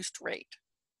reduced rate.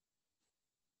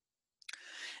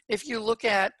 If you look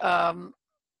at the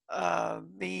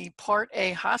Part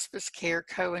A hospice care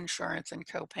coinsurance and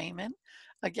copayment,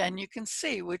 again, you can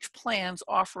see which plans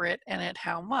offer it and at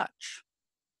how much.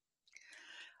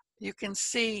 You can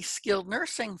see skilled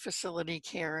nursing facility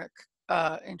care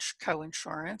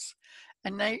coinsurance.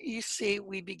 And now you see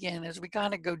we begin, as we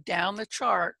kind of go down the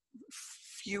chart,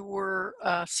 fewer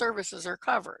services are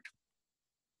covered.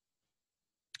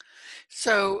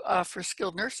 So for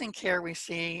skilled nursing care, we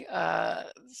see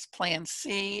plan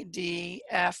C, D,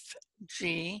 F,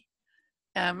 G,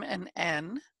 M, and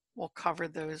N will cover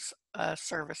those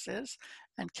services,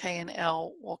 and K and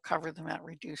L will cover them at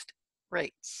reduced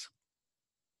rates.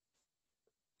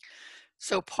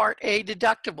 So Part A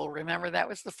deductible, remember that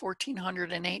was the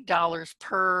 $1,408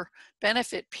 per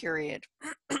benefit period.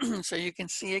 So you can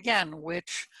see again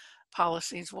which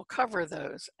policies will cover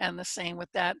those, and the same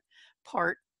with that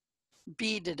Part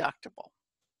B deductible.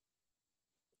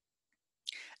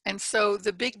 And so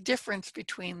the big difference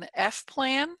between the F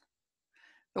plan,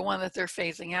 the one that they're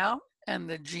phasing out, and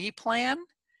the G plan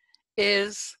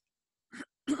is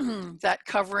that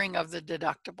covering of the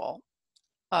deductible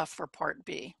for Part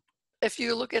B. If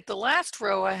you look at the last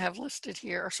row I have listed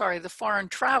here, the foreign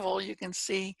travel, you can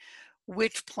see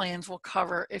which plans will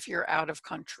cover if you're out of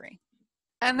country.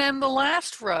 And then the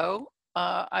last row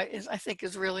I think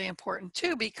is really important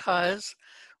too, because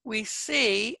we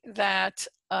see that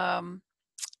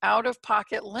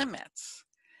out-of-pocket limits.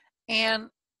 And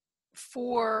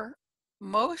for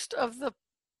most of the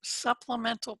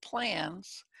supplemental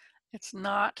plans, it's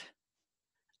not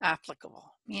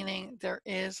applicable, meaning there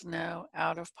is no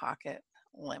out-of-pocket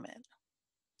limit.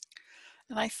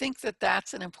 And I think that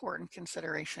that's an important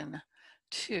consideration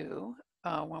too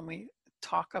when we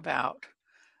talk about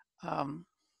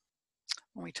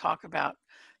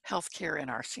healthcare in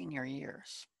our senior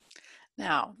years.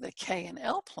 Now, the K and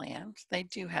L plans, they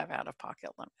do have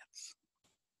out-of-pocket limits.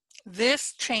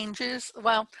 This changes,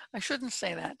 well, I shouldn't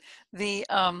say that. The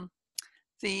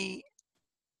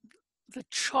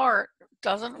chart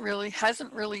hasn't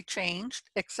really changed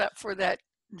except for that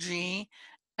G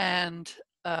and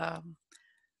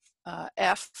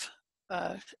F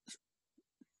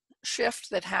shift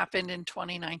that happened in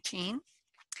 2019.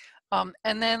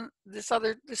 And then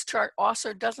this chart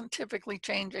also doesn't typically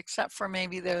change except for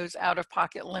maybe those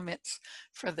out-of-pocket limits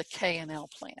for the K and L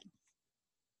plan.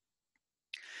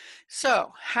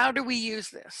 So how do we use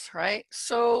this, right?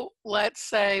 So let's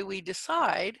say we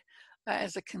decide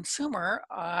as a consumer,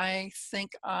 I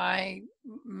think I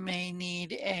may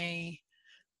need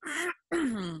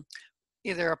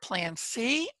either a plan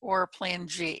C or a plan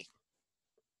G.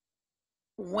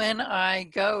 When I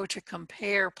go to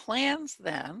compare plans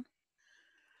then,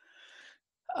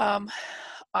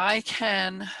 I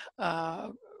can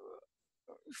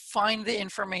find the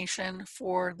information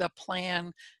for the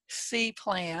plan C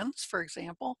plans, for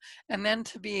example, and then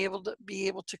to be able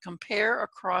to compare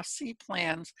across C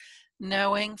plans,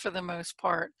 knowing for the most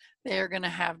part they're going to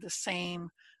have the same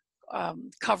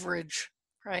coverage,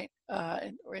 right?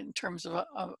 In terms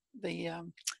of the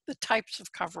types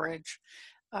of coverage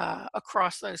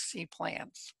across those C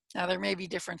plans. Now, there may be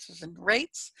differences in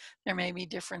rates, there may be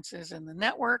differences in the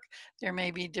network, there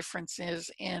may be differences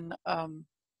in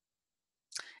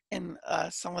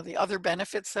some of the other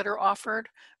benefits that are offered,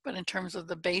 but in terms of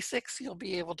the basics, you'll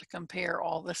be able to compare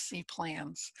all the C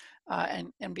plans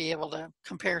and be able to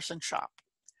comparison shop.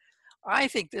 I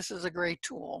think this is a great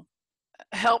tool.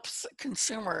 It helps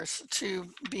consumers to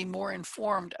be more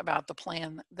informed about the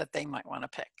plan that they might want to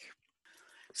pick.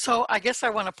 So I guess I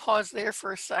want to pause there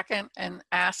for a second and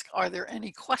ask, are there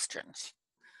any questions?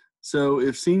 So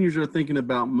if seniors are thinking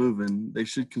about moving, they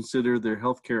should consider their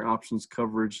healthcare options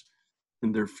coverage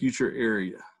in their future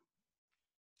area.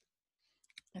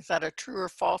 Is that a true or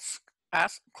false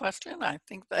question? I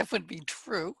think that would be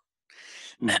true.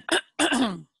 I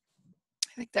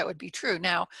think that would be true.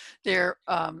 Now,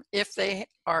 if they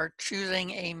are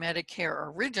choosing a Medicare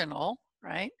Original,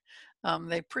 right,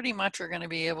 they pretty much are going to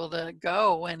be able to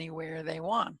go anywhere they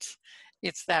want.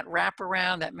 It's that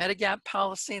wraparound, that Medigap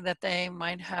policy that they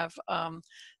might have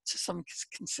some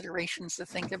considerations to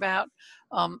think about.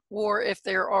 Or if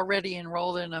they're already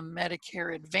enrolled in a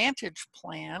Medicare Advantage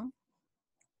plan,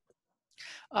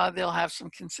 they'll have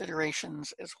some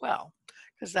considerations as well,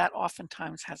 because that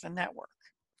oftentimes has a network.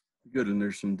 Good, and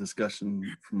there's some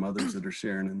discussion from others that are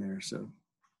sharing in there, so.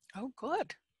 Oh,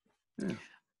 good. Yeah.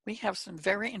 We have some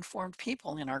very informed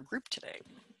people in our group today.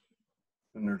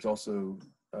 And there's also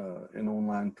an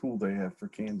online tool they have for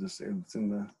Kansas there that's in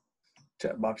the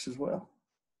chat box as well.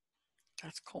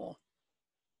 That's cool.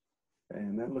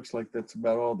 And that looks like that's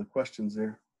about all the questions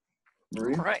there.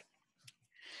 Maria? All right.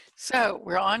 So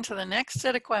we're on to the next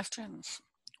set of questions.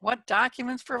 What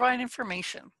documents provide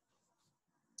information?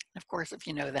 Of course, if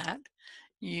you know that,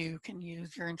 you can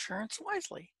use your insurance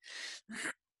wisely.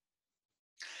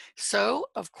 So,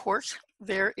 of course,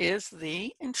 there is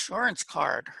the insurance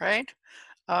card, right?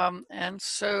 And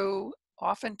so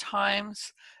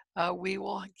oftentimes we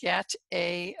will get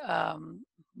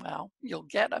you'll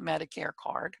get a Medicare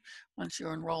card once you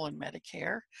enroll in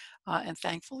Medicare. And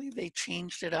thankfully, they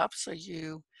changed it up so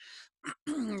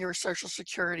your Social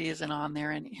Security isn't on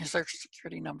there, and your Social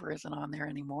Security number isn't on there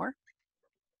anymore.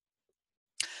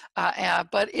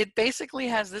 But it basically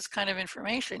has this kind of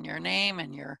information: your name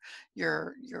and your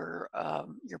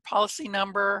policy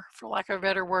number, for lack of a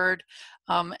better word,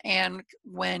 and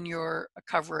when your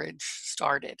coverage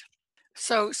started.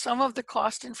 So some of the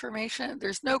cost information,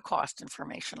 there's no cost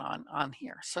information on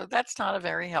here. So that's not a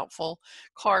very helpful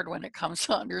card when it comes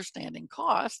to understanding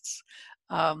costs.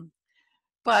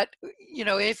 But, you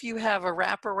know, if you have a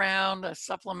wraparound, a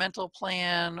supplemental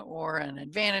plan, or an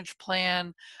advantage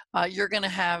plan, you're going to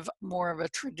have more of a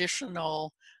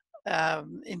traditional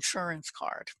insurance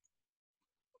card.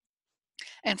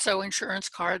 And so insurance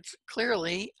cards,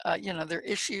 clearly, you know, they're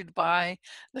issued by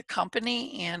the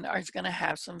company and are going to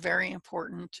have some very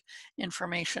important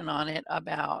information on it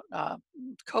about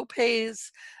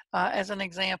copays, as an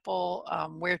example,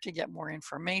 where to get more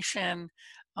information,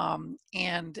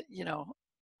 and, you know,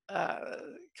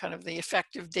 kind of the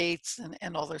effective dates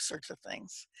and all those sorts of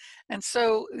things. And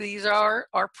so these are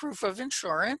our proof of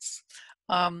insurance,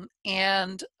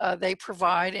 and they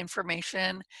provide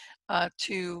information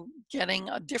to getting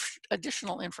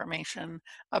additional information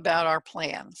about our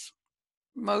plans.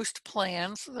 Most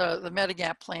plans, the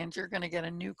Medigap plans, you're going to get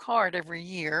a new card every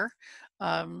year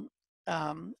um,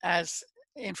 as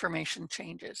information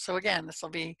changes. So again, this will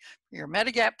be your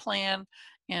Medigap plan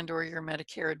and or your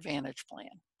Medicare Advantage plan.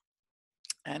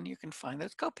 And you can find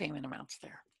those copayment amounts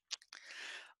there.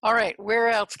 All right, where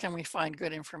else can we find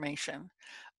good information?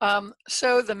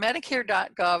 So the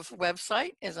Medicare.gov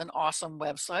website is an awesome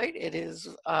website. It is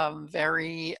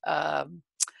very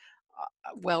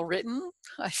well written,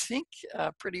 I think,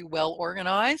 pretty well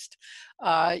organized.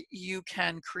 You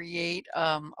can create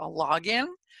a login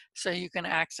so you can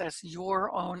access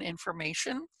your own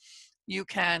information. You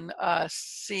can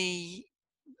see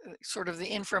sort of the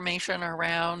information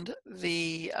around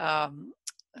the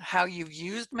how you've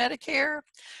used Medicare.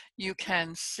 You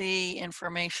can see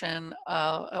information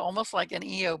almost like an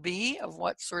EOB of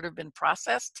what's sort of been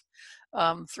processed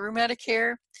through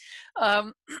Medicare.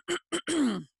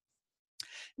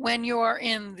 When you're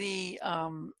in the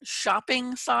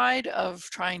shopping side of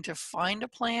trying to find a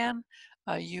plan,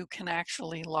 you can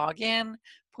actually log in,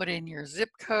 put in your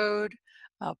zip code,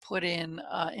 put in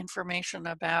information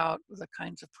about the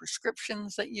kinds of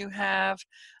prescriptions that you have,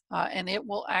 and it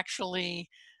will actually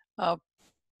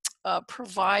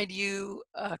provide you,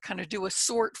 kind of do a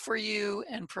sort for you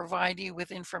and provide you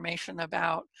with information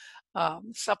about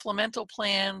supplemental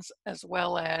plans as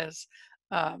well as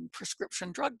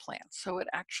prescription drug plans. So it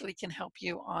actually can help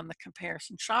you on the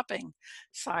comparison shopping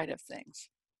side of things.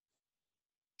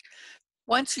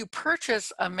 Once you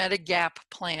purchase a Medigap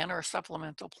plan or a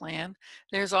supplemental plan,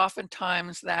 there's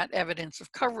oftentimes that evidence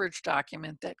of coverage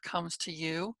document that comes to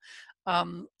you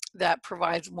that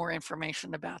provides more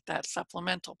information about that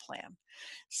supplemental plan.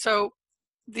 So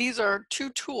these are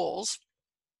two tools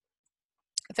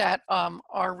that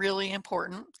are really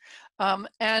important.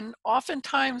 And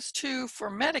oftentimes too,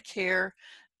 for Medicare,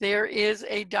 there is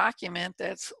a document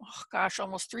that's, oh gosh,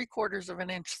 almost 3/4 of an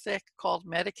inch thick called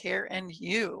Medicare and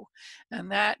You.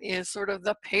 And that is sort of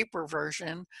the paper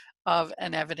version of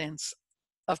an evidence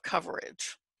of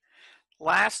coverage.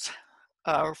 Last,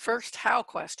 first how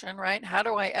question, right? How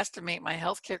do I estimate my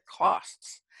healthcare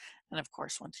costs? And of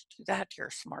course, once you do that, you're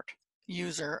a smart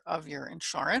user of your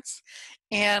insurance.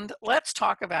 And let's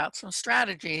talk about some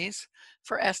strategies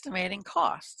for estimating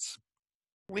costs.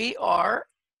 We are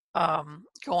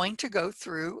going to go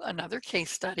through another case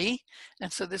study.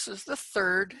 And so this is the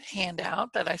third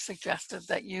handout that I suggested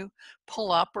that you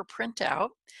pull up or print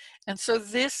out. And so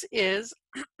this is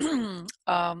a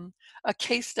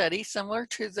case study similar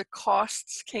to the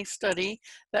costs case study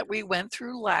that we went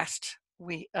through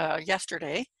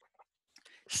yesterday,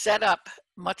 set up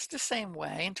much the same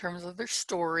way in terms of their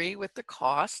story with the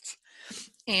costs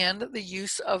and the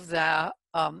use of the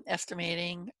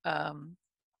estimating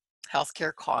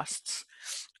healthcare costs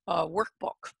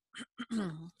workbook.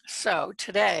 So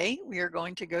today we are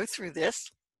going to go through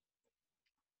this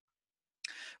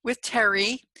with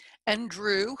Terry and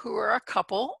Drew, who are a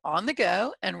couple on the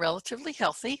go and relatively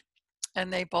healthy,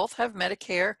 and they both have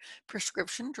Medicare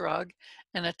prescription drug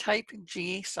and a type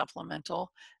G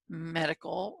supplemental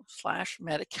medical /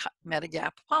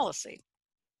 Medigap policy.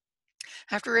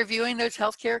 After reviewing those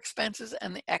healthcare expenses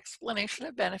and the explanation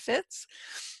of benefits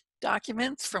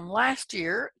documents from last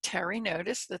year, Terry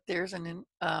noticed that there's an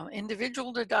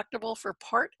individual deductible for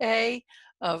Part A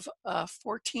of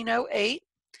 $1,408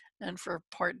 and for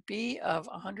Part B of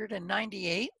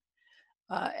 $198.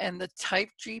 And the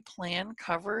Type G plan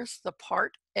covers the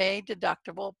Part A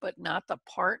deductible, but not the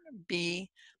Part B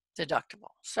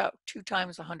deductible. So 2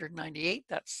 times 198,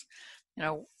 that's,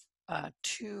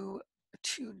 two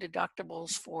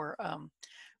deductibles for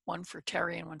one for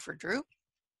Terry and one for Drew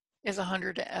is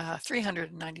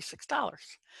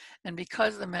 $396. And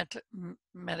because the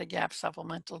Medigap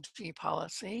supplemental G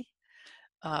policy,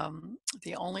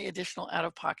 the only additional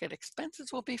out-of-pocket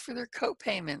expenses will be for their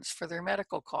co-payments for their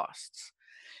medical costs.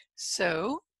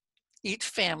 So each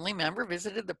family member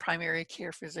visited the primary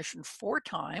care physician 4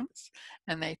 times,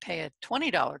 and they pay a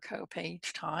 $20 copay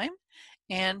each time.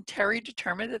 And Terry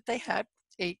determined that they had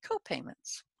 8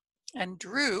 co-payments. And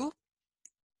Drew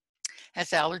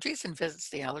has allergies and visits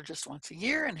the allergist once a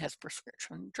year and has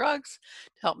prescription drugs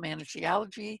to help manage the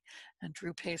allergy. And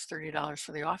Drew pays $30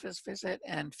 for the office visit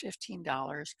and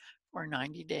 $15 for a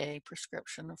 90-day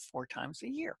prescription of 4 times a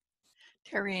year.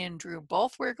 Terry and Drew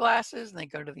both wear glasses, and they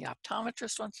go to the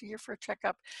optometrist once a year for a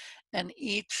checkup, and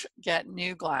each get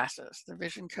new glasses. The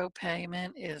vision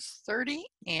copayment is $30,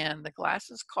 and the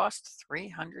glasses cost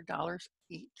 $300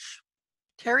 each.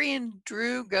 Terry and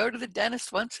Drew go to the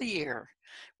dentist once a year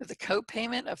with a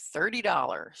copayment of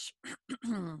 $30.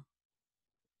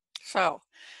 So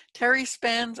Terry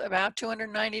spends about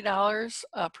 $290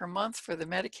 per month for the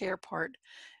Medicare Part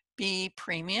B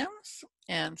premiums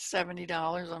and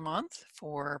 $70 a month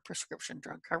for prescription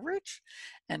drug coverage,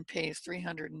 and pays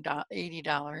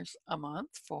 $380 a month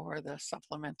for the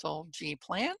supplemental G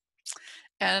plan,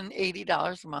 and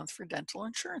 $80 a month for dental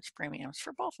insurance premiums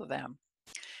for both of them.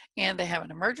 And they have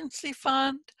an emergency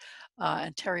fund,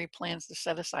 and Terry plans to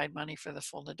set aside money for the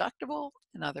full deductible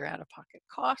and other out-of-pocket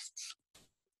costs,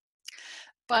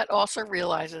 but also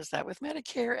realizes that with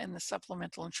Medicare and the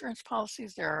supplemental insurance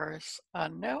policies, there is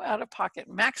no out-of-pocket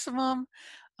maximum,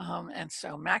 and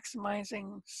so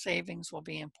maximizing savings will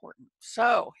be important.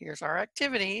 So here's our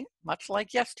activity, much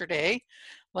like yesterday.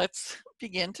 Let's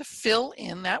begin to fill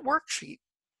in that worksheet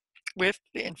with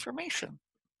the information.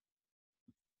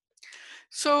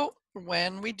 So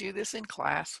when we do this in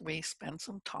class, we spend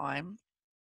some time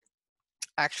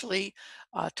actually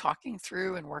talking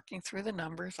through and working through the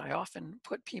numbers. I often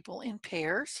put people in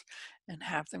pairs and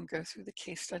have them go through the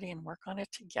case study and work on it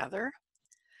together.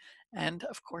 And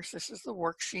of course, this is the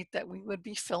worksheet that we would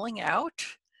be filling out.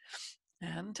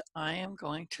 And I am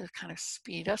going to kind of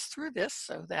speed us through this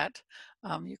so that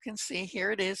you can see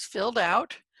here it is filled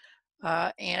out,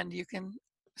 and you can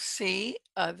see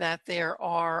that there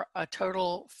are a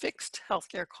total fixed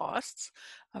healthcare costs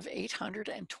of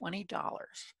 $820.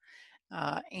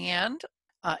 And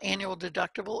annual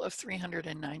deductible of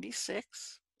 $396.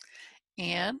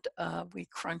 And we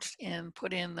crunched in,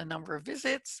 put in the number of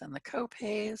visits and the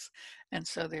copays. And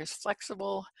so there's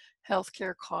flexible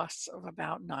healthcare costs of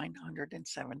about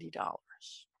 $970.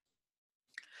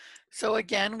 So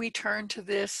again, we turn to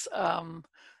this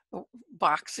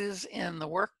boxes in the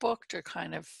workbook to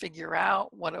kind of figure out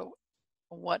what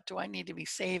do I need to be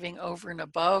saving over and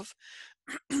above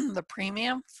the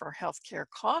premium for healthcare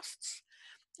costs,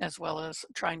 as well as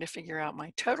trying to figure out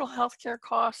my total healthcare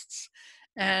costs,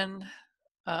 and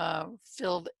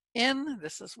filled in.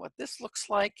 This is what this looks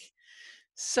like.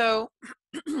 So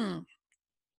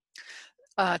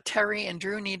Terry and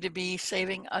Drew need to be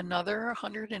saving another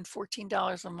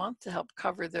 $114 a month to help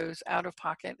cover those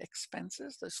out-of-pocket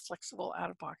expenses, those flexible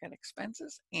out-of-pocket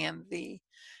expenses, and the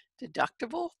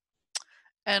deductible.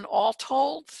 And all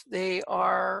told, they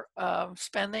are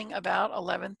spending about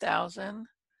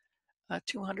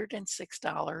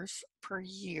 $11,206 per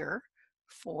year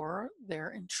for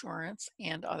their insurance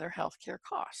and other healthcare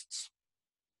costs.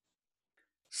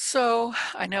 So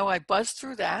I know I buzzed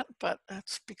through that, but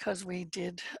that's because we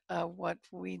did what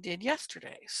we did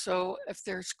yesterday. So if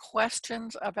there's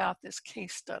questions about this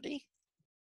case study.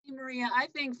 Maria, I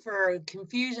think for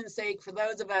confusion's sake, for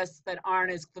those of us that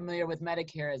aren't as familiar with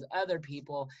Medicare as other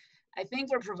people, I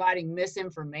think we're providing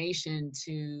misinformation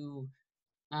to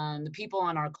the people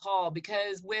on our call,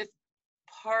 because with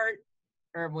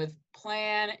with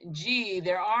Plan G,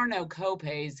 there are no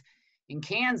copays in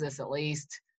Kansas, at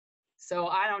least. So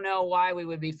I don't know why we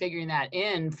would be figuring that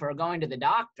in for going to the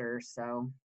doctor.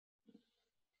 So,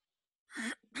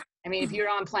 I mean, if you're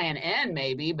on Plan N,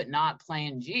 maybe, but not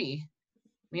Plan G.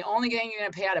 The only thing you're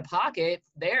going to pay out of pocket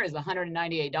there is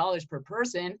 $198 per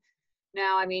person.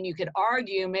 Now, I mean, you could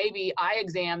argue maybe eye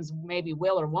exams maybe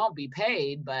will or won't be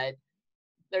paid, but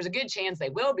there's a good chance they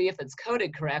will be if it's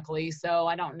coded correctly. So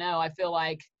I don't know. I feel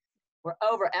like we're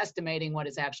overestimating what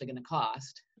it's actually going to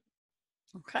cost.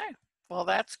 Okay, well,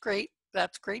 that's great.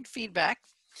 That's great feedback.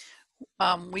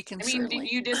 We can certainly.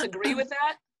 Do you disagree with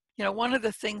that? You know, one of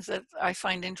the things that I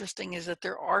find interesting is that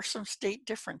there are some state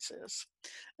differences.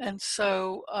 And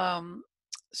so,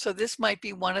 so this might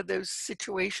be one of those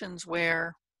situations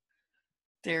where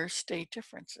there's state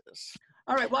differences.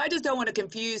 All right, well, I just don't want to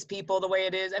confuse people the way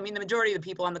it is. I mean, the majority of the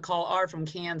people on the call are from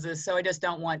Kansas, so I just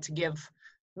don't want to give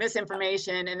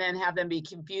misinformation and then have them be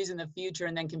confused in the future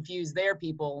and then confuse their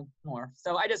people more.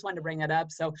 So I just wanted to bring that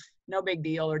up. So no big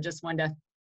deal, or just wanted to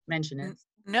mention it.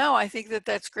 No, I think that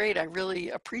that's great. I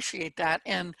really appreciate that.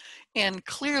 And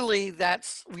clearly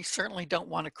we certainly don't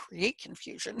want to create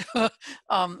confusion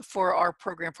for our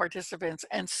program participants.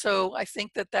 And so I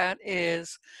think that that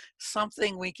is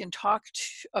something we can talk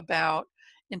about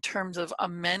in terms of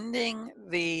amending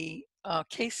the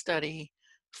case study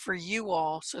for you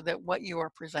all so that what you are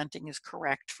presenting is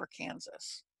correct for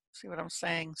Kansas. See what I'm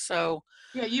saying? So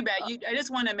yeah, you bet. I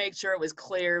just want to make sure it was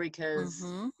clear because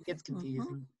it gets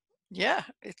confusing. Yeah,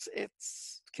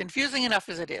 it's confusing enough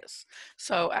as it is.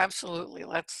 So absolutely,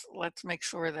 let's make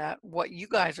sure that what you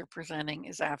guys are presenting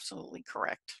is absolutely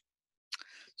correct.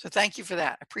 So thank you for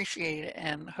that. Appreciate it,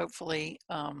 and hopefully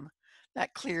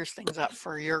that clears things up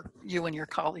for you and your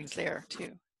colleagues there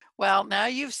too. Well, now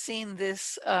you've seen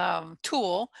this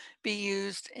tool be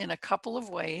used in a couple of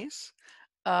ways,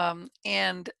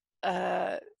 and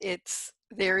there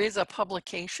is a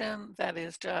publication that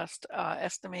is just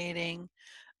estimating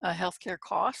healthcare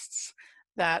costs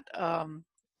that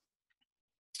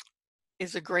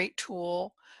is a great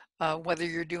tool, whether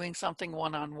you're doing something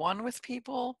one-on-one with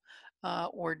people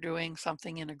or doing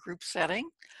something in a group setting.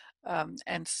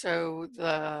 And so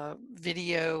the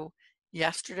video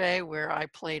yesterday where I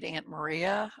played Aunt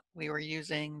Maria, we were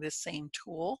using this same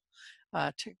tool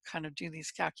to kind of do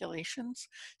these calculations.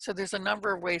 So there's a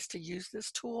number of ways to use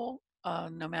this tool,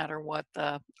 no matter what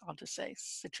the, I'll just say,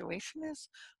 situation is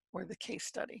or the case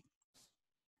study.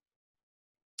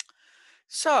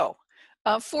 So,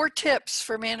 4 tips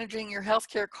for managing your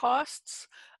healthcare costs.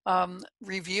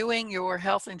 Reviewing your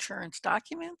health insurance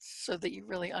documents so that you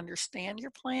really understand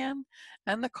your plan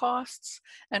and the costs.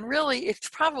 And really, it's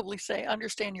probably say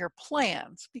understand your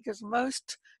plans, because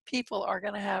most people are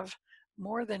going to have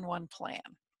more than one plan.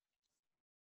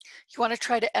 You want to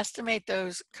try to estimate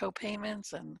those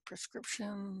co-payments and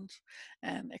prescriptions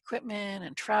and equipment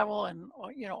and travel and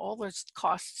all those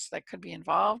costs that could be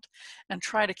involved, and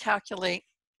try to calculate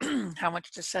how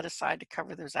much to set aside to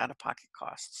cover those out-of-pocket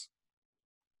costs.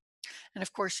 And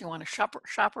of course, you want to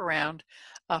shop around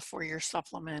for your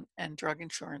supplement and drug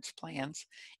insurance plans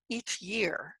each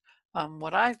year.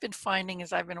 What I've been finding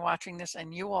is I've been watching this,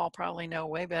 and you all probably know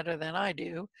way better than I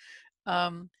do,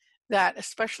 that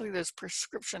especially those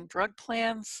prescription drug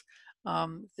plans,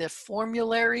 the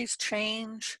formularies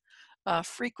change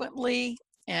frequently,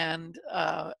 and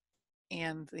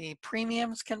the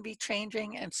premiums can be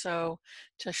changing. And so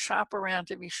to shop around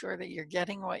to be sure that you're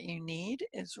getting what you need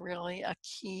is really a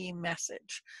key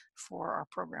message for our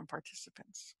program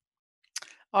participants.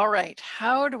 All right,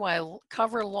 how do I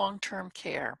cover long-term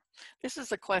care? This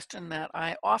is a question that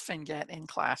I often get in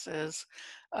classes,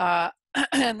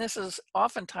 and this is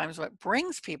oftentimes what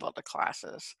brings people to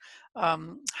classes.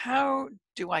 How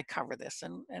do I cover this,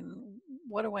 and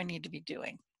what do I need to be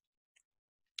doing?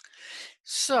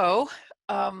 So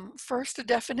first, a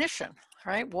definition,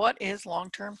 right? What is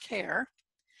long-term care?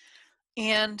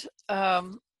 And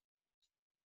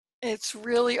it's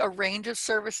really a range of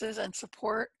services and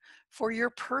support for your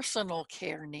personal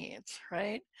care needs,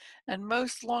 right? And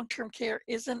most long-term care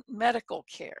isn't medical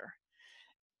care.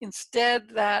 Instead,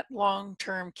 that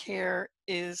long-term care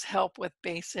is help with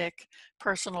basic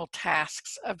personal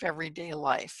tasks of everyday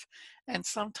life. And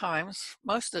sometimes,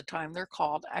 most of the time, they're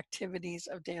called activities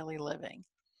of daily living,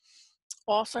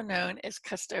 also known as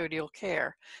custodial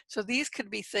care. So these could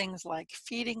be things like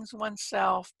feeding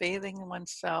oneself, bathing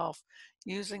oneself,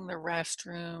 using the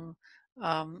restroom,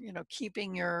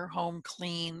 keeping your home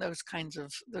clean, those kinds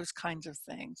of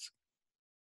things.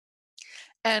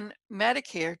 And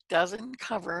Medicare doesn't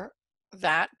cover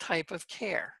that type of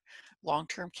care,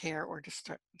 long-term care or just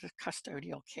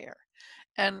custodial care.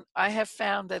 And I have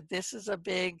found that this is a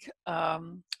big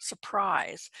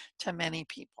surprise to many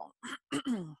people.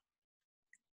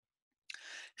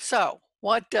 So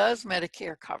what does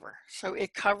Medicare cover? So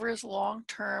it covers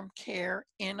long-term care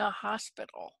in a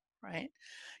hospital, right?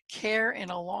 Care in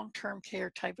a long-term care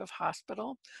type of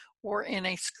hospital, or in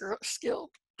a skilled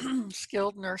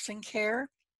skilled nursing care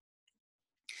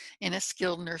in a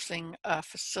skilled nursing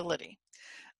facility.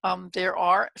 There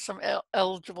are some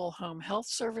eligible home health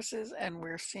services, and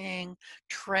we're seeing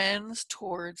trends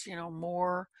towards,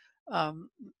 more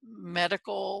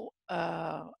medical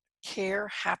care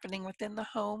happening within the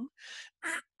home,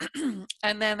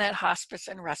 and then that hospice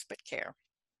and respite care.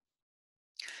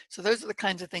 So those are the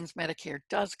kinds of things Medicare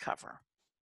does cover.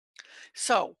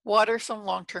 So what are some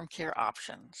long-term care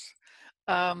options?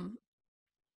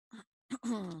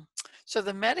 So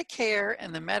the Medicare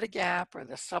and the Medigap, or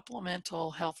the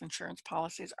supplemental health insurance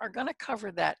policies, are going to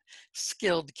cover that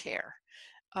skilled care.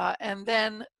 And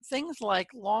then things like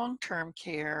long-term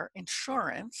care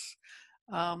insurance,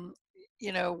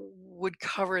 would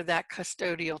cover that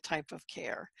custodial type of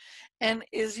care, and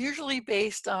is usually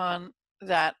based on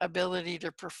that ability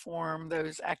to perform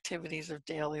those activities of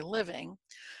daily living,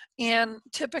 and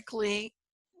typically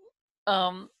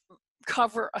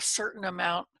cover a certain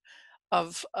amount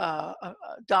of a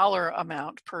dollar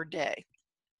amount per day.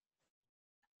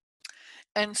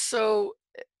 And so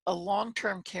a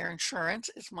long-term care insurance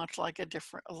is much like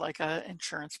a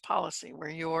insurance policy where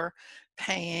you're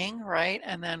paying, right?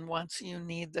 And then once you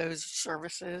need those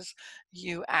services,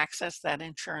 you access that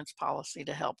insurance policy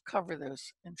to help cover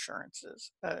those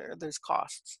those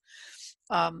costs.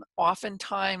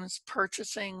 Oftentimes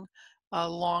purchasing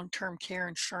long-term care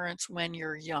insurance when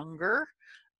you're younger,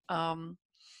 um,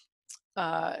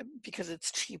 because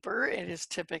it's cheaper. It is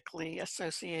typically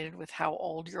associated with how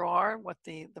old you are, what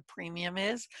the premium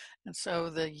is. And so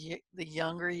the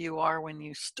younger you are when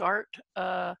you start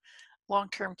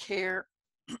long-term care,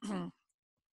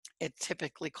 it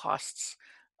typically costs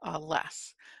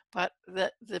less. But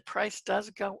the price does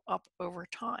go up over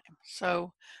time.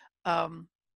 So um,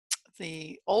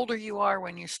 the older you are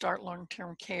when you start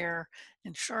long-term care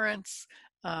insurance,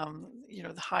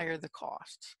 the higher the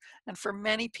costs. And for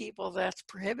many people, that's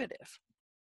prohibitive.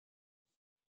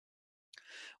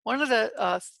 One of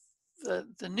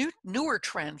the newer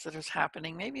trends that is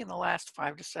happening, maybe in the last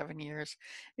 5 to 7 years,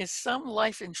 is some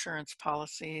life insurance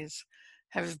policies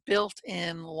have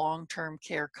built-in long-term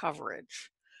care coverage.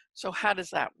 So how does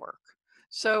that work?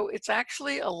 So it's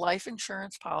actually a life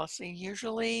insurance policy,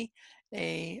 usually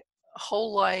a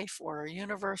whole life or a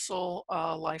universal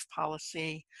life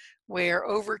policy, where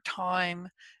over time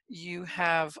you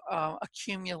have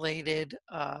accumulated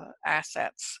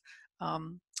assets.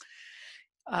 Um,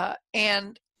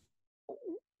 and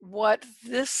what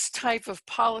this type of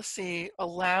policy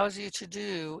allows you to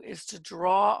do is to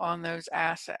draw on those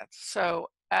assets. So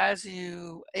as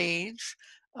you age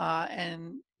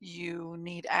and you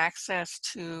need access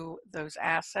to those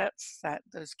assets, that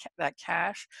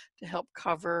cash to help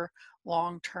cover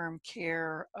long-term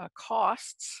care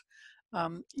costs,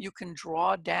 you can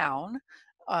draw down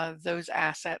those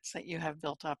assets that you have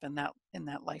built up in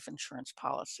that life insurance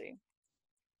policy.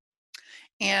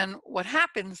 And what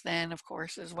happens then, of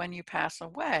course, is when you pass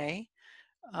away,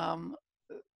 um,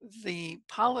 the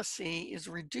policy is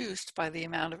reduced by the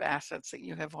amount of assets that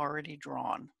you have already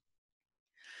drawn.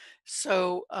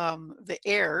 So the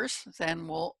heirs then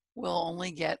will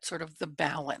only get sort of the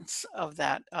balance of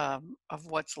that, of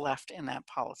what's left in that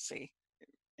policy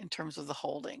in terms of the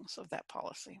holdings of that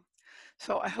policy.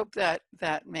 So I hope that's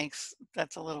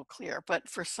a little clear. But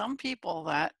for some people,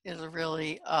 that is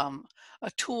really a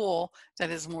tool that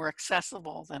is more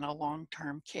accessible than a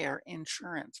long-term care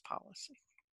insurance policy.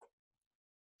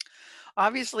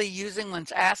 Obviously, using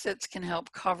one's assets can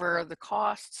help cover the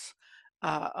costs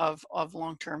of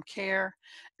long-term care.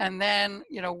 And then,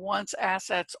 once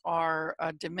assets are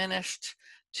diminished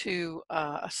to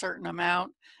a certain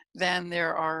amount, then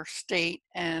there are state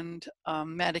and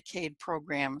Medicaid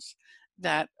programs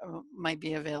that might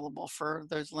be available for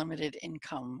those limited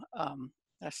income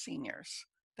seniors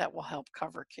that will help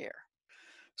cover care.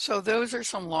 So those are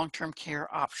some long-term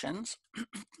care options.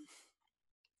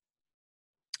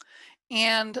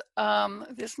 And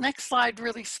this next slide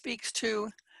really speaks to,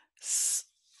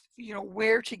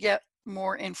 where to get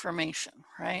more information,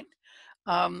 right?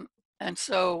 And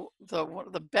so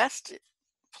the best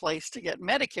place to get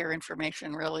Medicare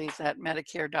information really is at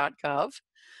medicare.gov.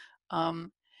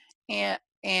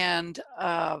 And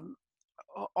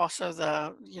also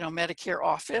the Medicare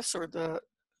office or the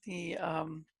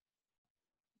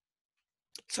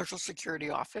Social Security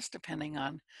office, depending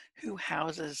on who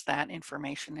houses that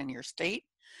information in your state.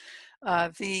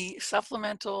 The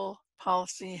supplemental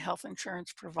policy health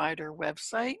insurance provider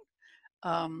website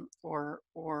or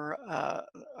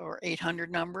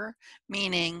 800 number,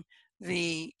 meaning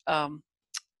the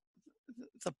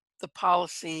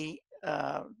policy,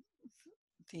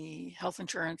 the health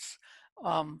insurance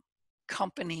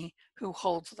company who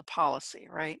holds the policy,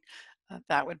 right?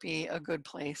 That would be a good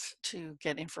place to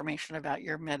get information about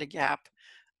your Medigap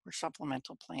or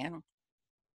supplemental plan.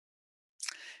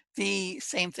 The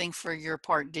same thing for your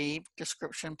Part D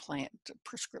prescription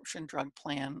drug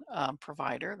plan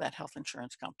provider, that health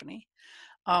insurance company.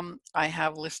 I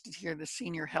have listed here the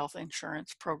senior health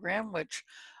insurance program, which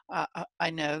I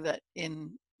know that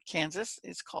in Kansas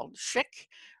is called SHIC,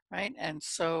 right? And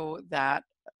so that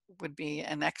would be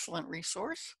an excellent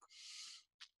resource.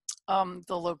 The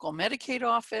local Medicaid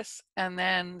office, and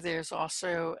then there's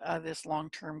also this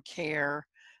long-term care.gov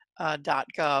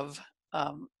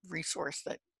resource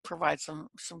that provides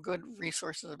some good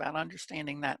resources about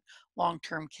understanding that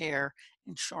long-term care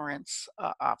insurance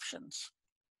options.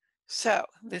 So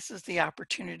this is the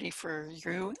opportunity for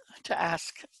you to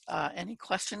ask any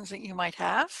questions that you might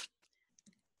have.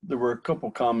 There were a couple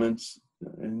comments,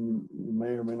 and you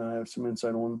may or may not have some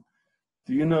insight on them.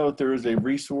 Do you know if there is a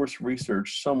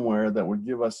research somewhere that would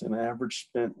give us an average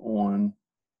spent on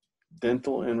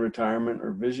dental in retirement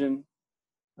or vision?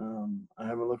 I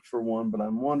haven't looked for one, but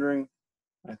I'm wondering.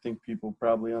 I think people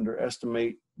probably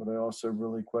underestimate, but I also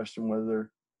really question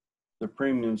whether the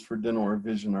premiums for dental or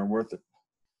vision are worth it.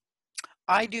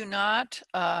 I do not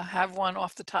have one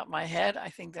off the top of my head. I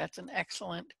think that's an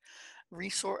excellent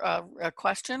resource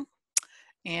question,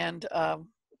 and I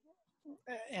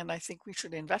think we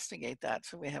should investigate that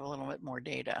so we have a little bit more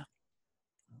data.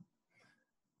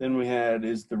 Then we had,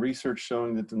 is the research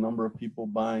showing that the number of people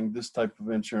buying this type of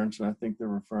insurance, and I think they're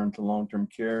referring to long-term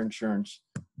care insurance,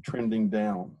 trending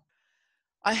down?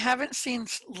 I haven't seen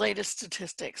latest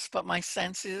statistics, but my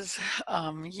sense is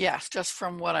yes, just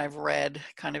from what I've read,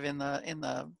 kind of in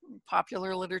the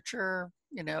popular literature,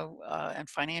 and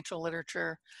financial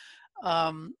literature,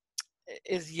 um,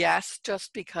 is yes,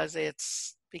 just because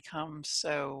it's become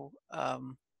so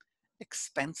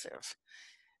expensive.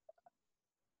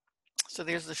 So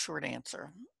there's the short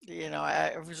answer.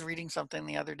 I was reading something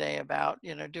the other day about,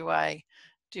 do I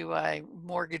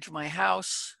mortgage my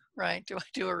house, right? Do I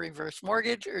do a reverse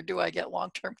mortgage, or do I get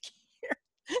long-term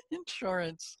care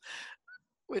insurance,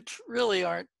 which really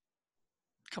aren't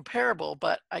comparable.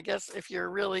 But I guess if you're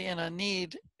really in a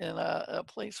need, in a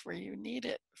place where you need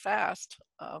it fast,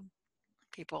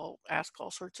 people ask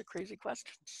all sorts of crazy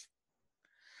questions.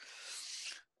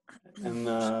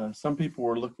 And some people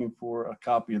were looking for a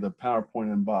copy of the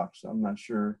PowerPoint in box. I'm not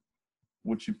sure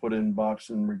what you put in box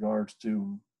in regards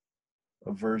to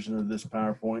a version of this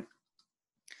PowerPoint.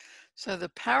 So the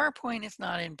PowerPoint is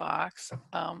not in box.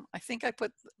 I think I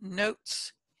put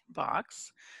notes in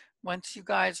box. Once you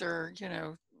guys are,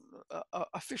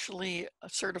 officially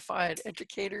certified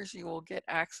educators, you will get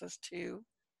access to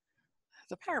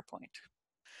the PowerPoint.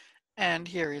 And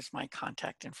here is my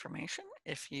contact information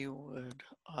if you would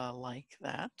like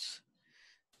that.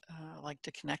 Like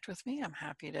to connect with me, I'm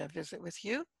happy to visit with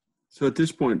you. So at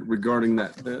this point, regarding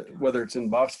that, whether it's in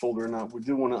box folder or not, we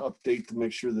do want to update to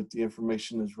make sure that the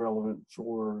information is relevant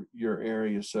for your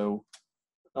area. So,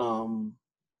 like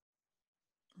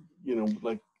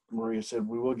Maria said,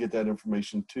 we will get that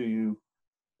information to you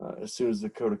as soon as the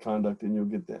code of conduct, and you'll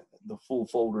get the full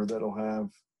folder that'll have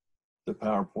the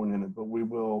PowerPoint in it. But we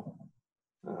will,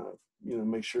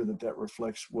 make sure that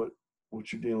reflects what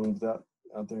you're dealing with out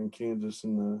there in Kansas,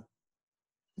 and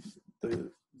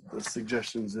the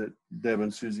suggestions that Deb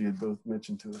and Susie had both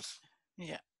mentioned to us.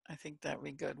 Yeah, I think that would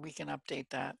be good. We can update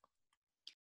that.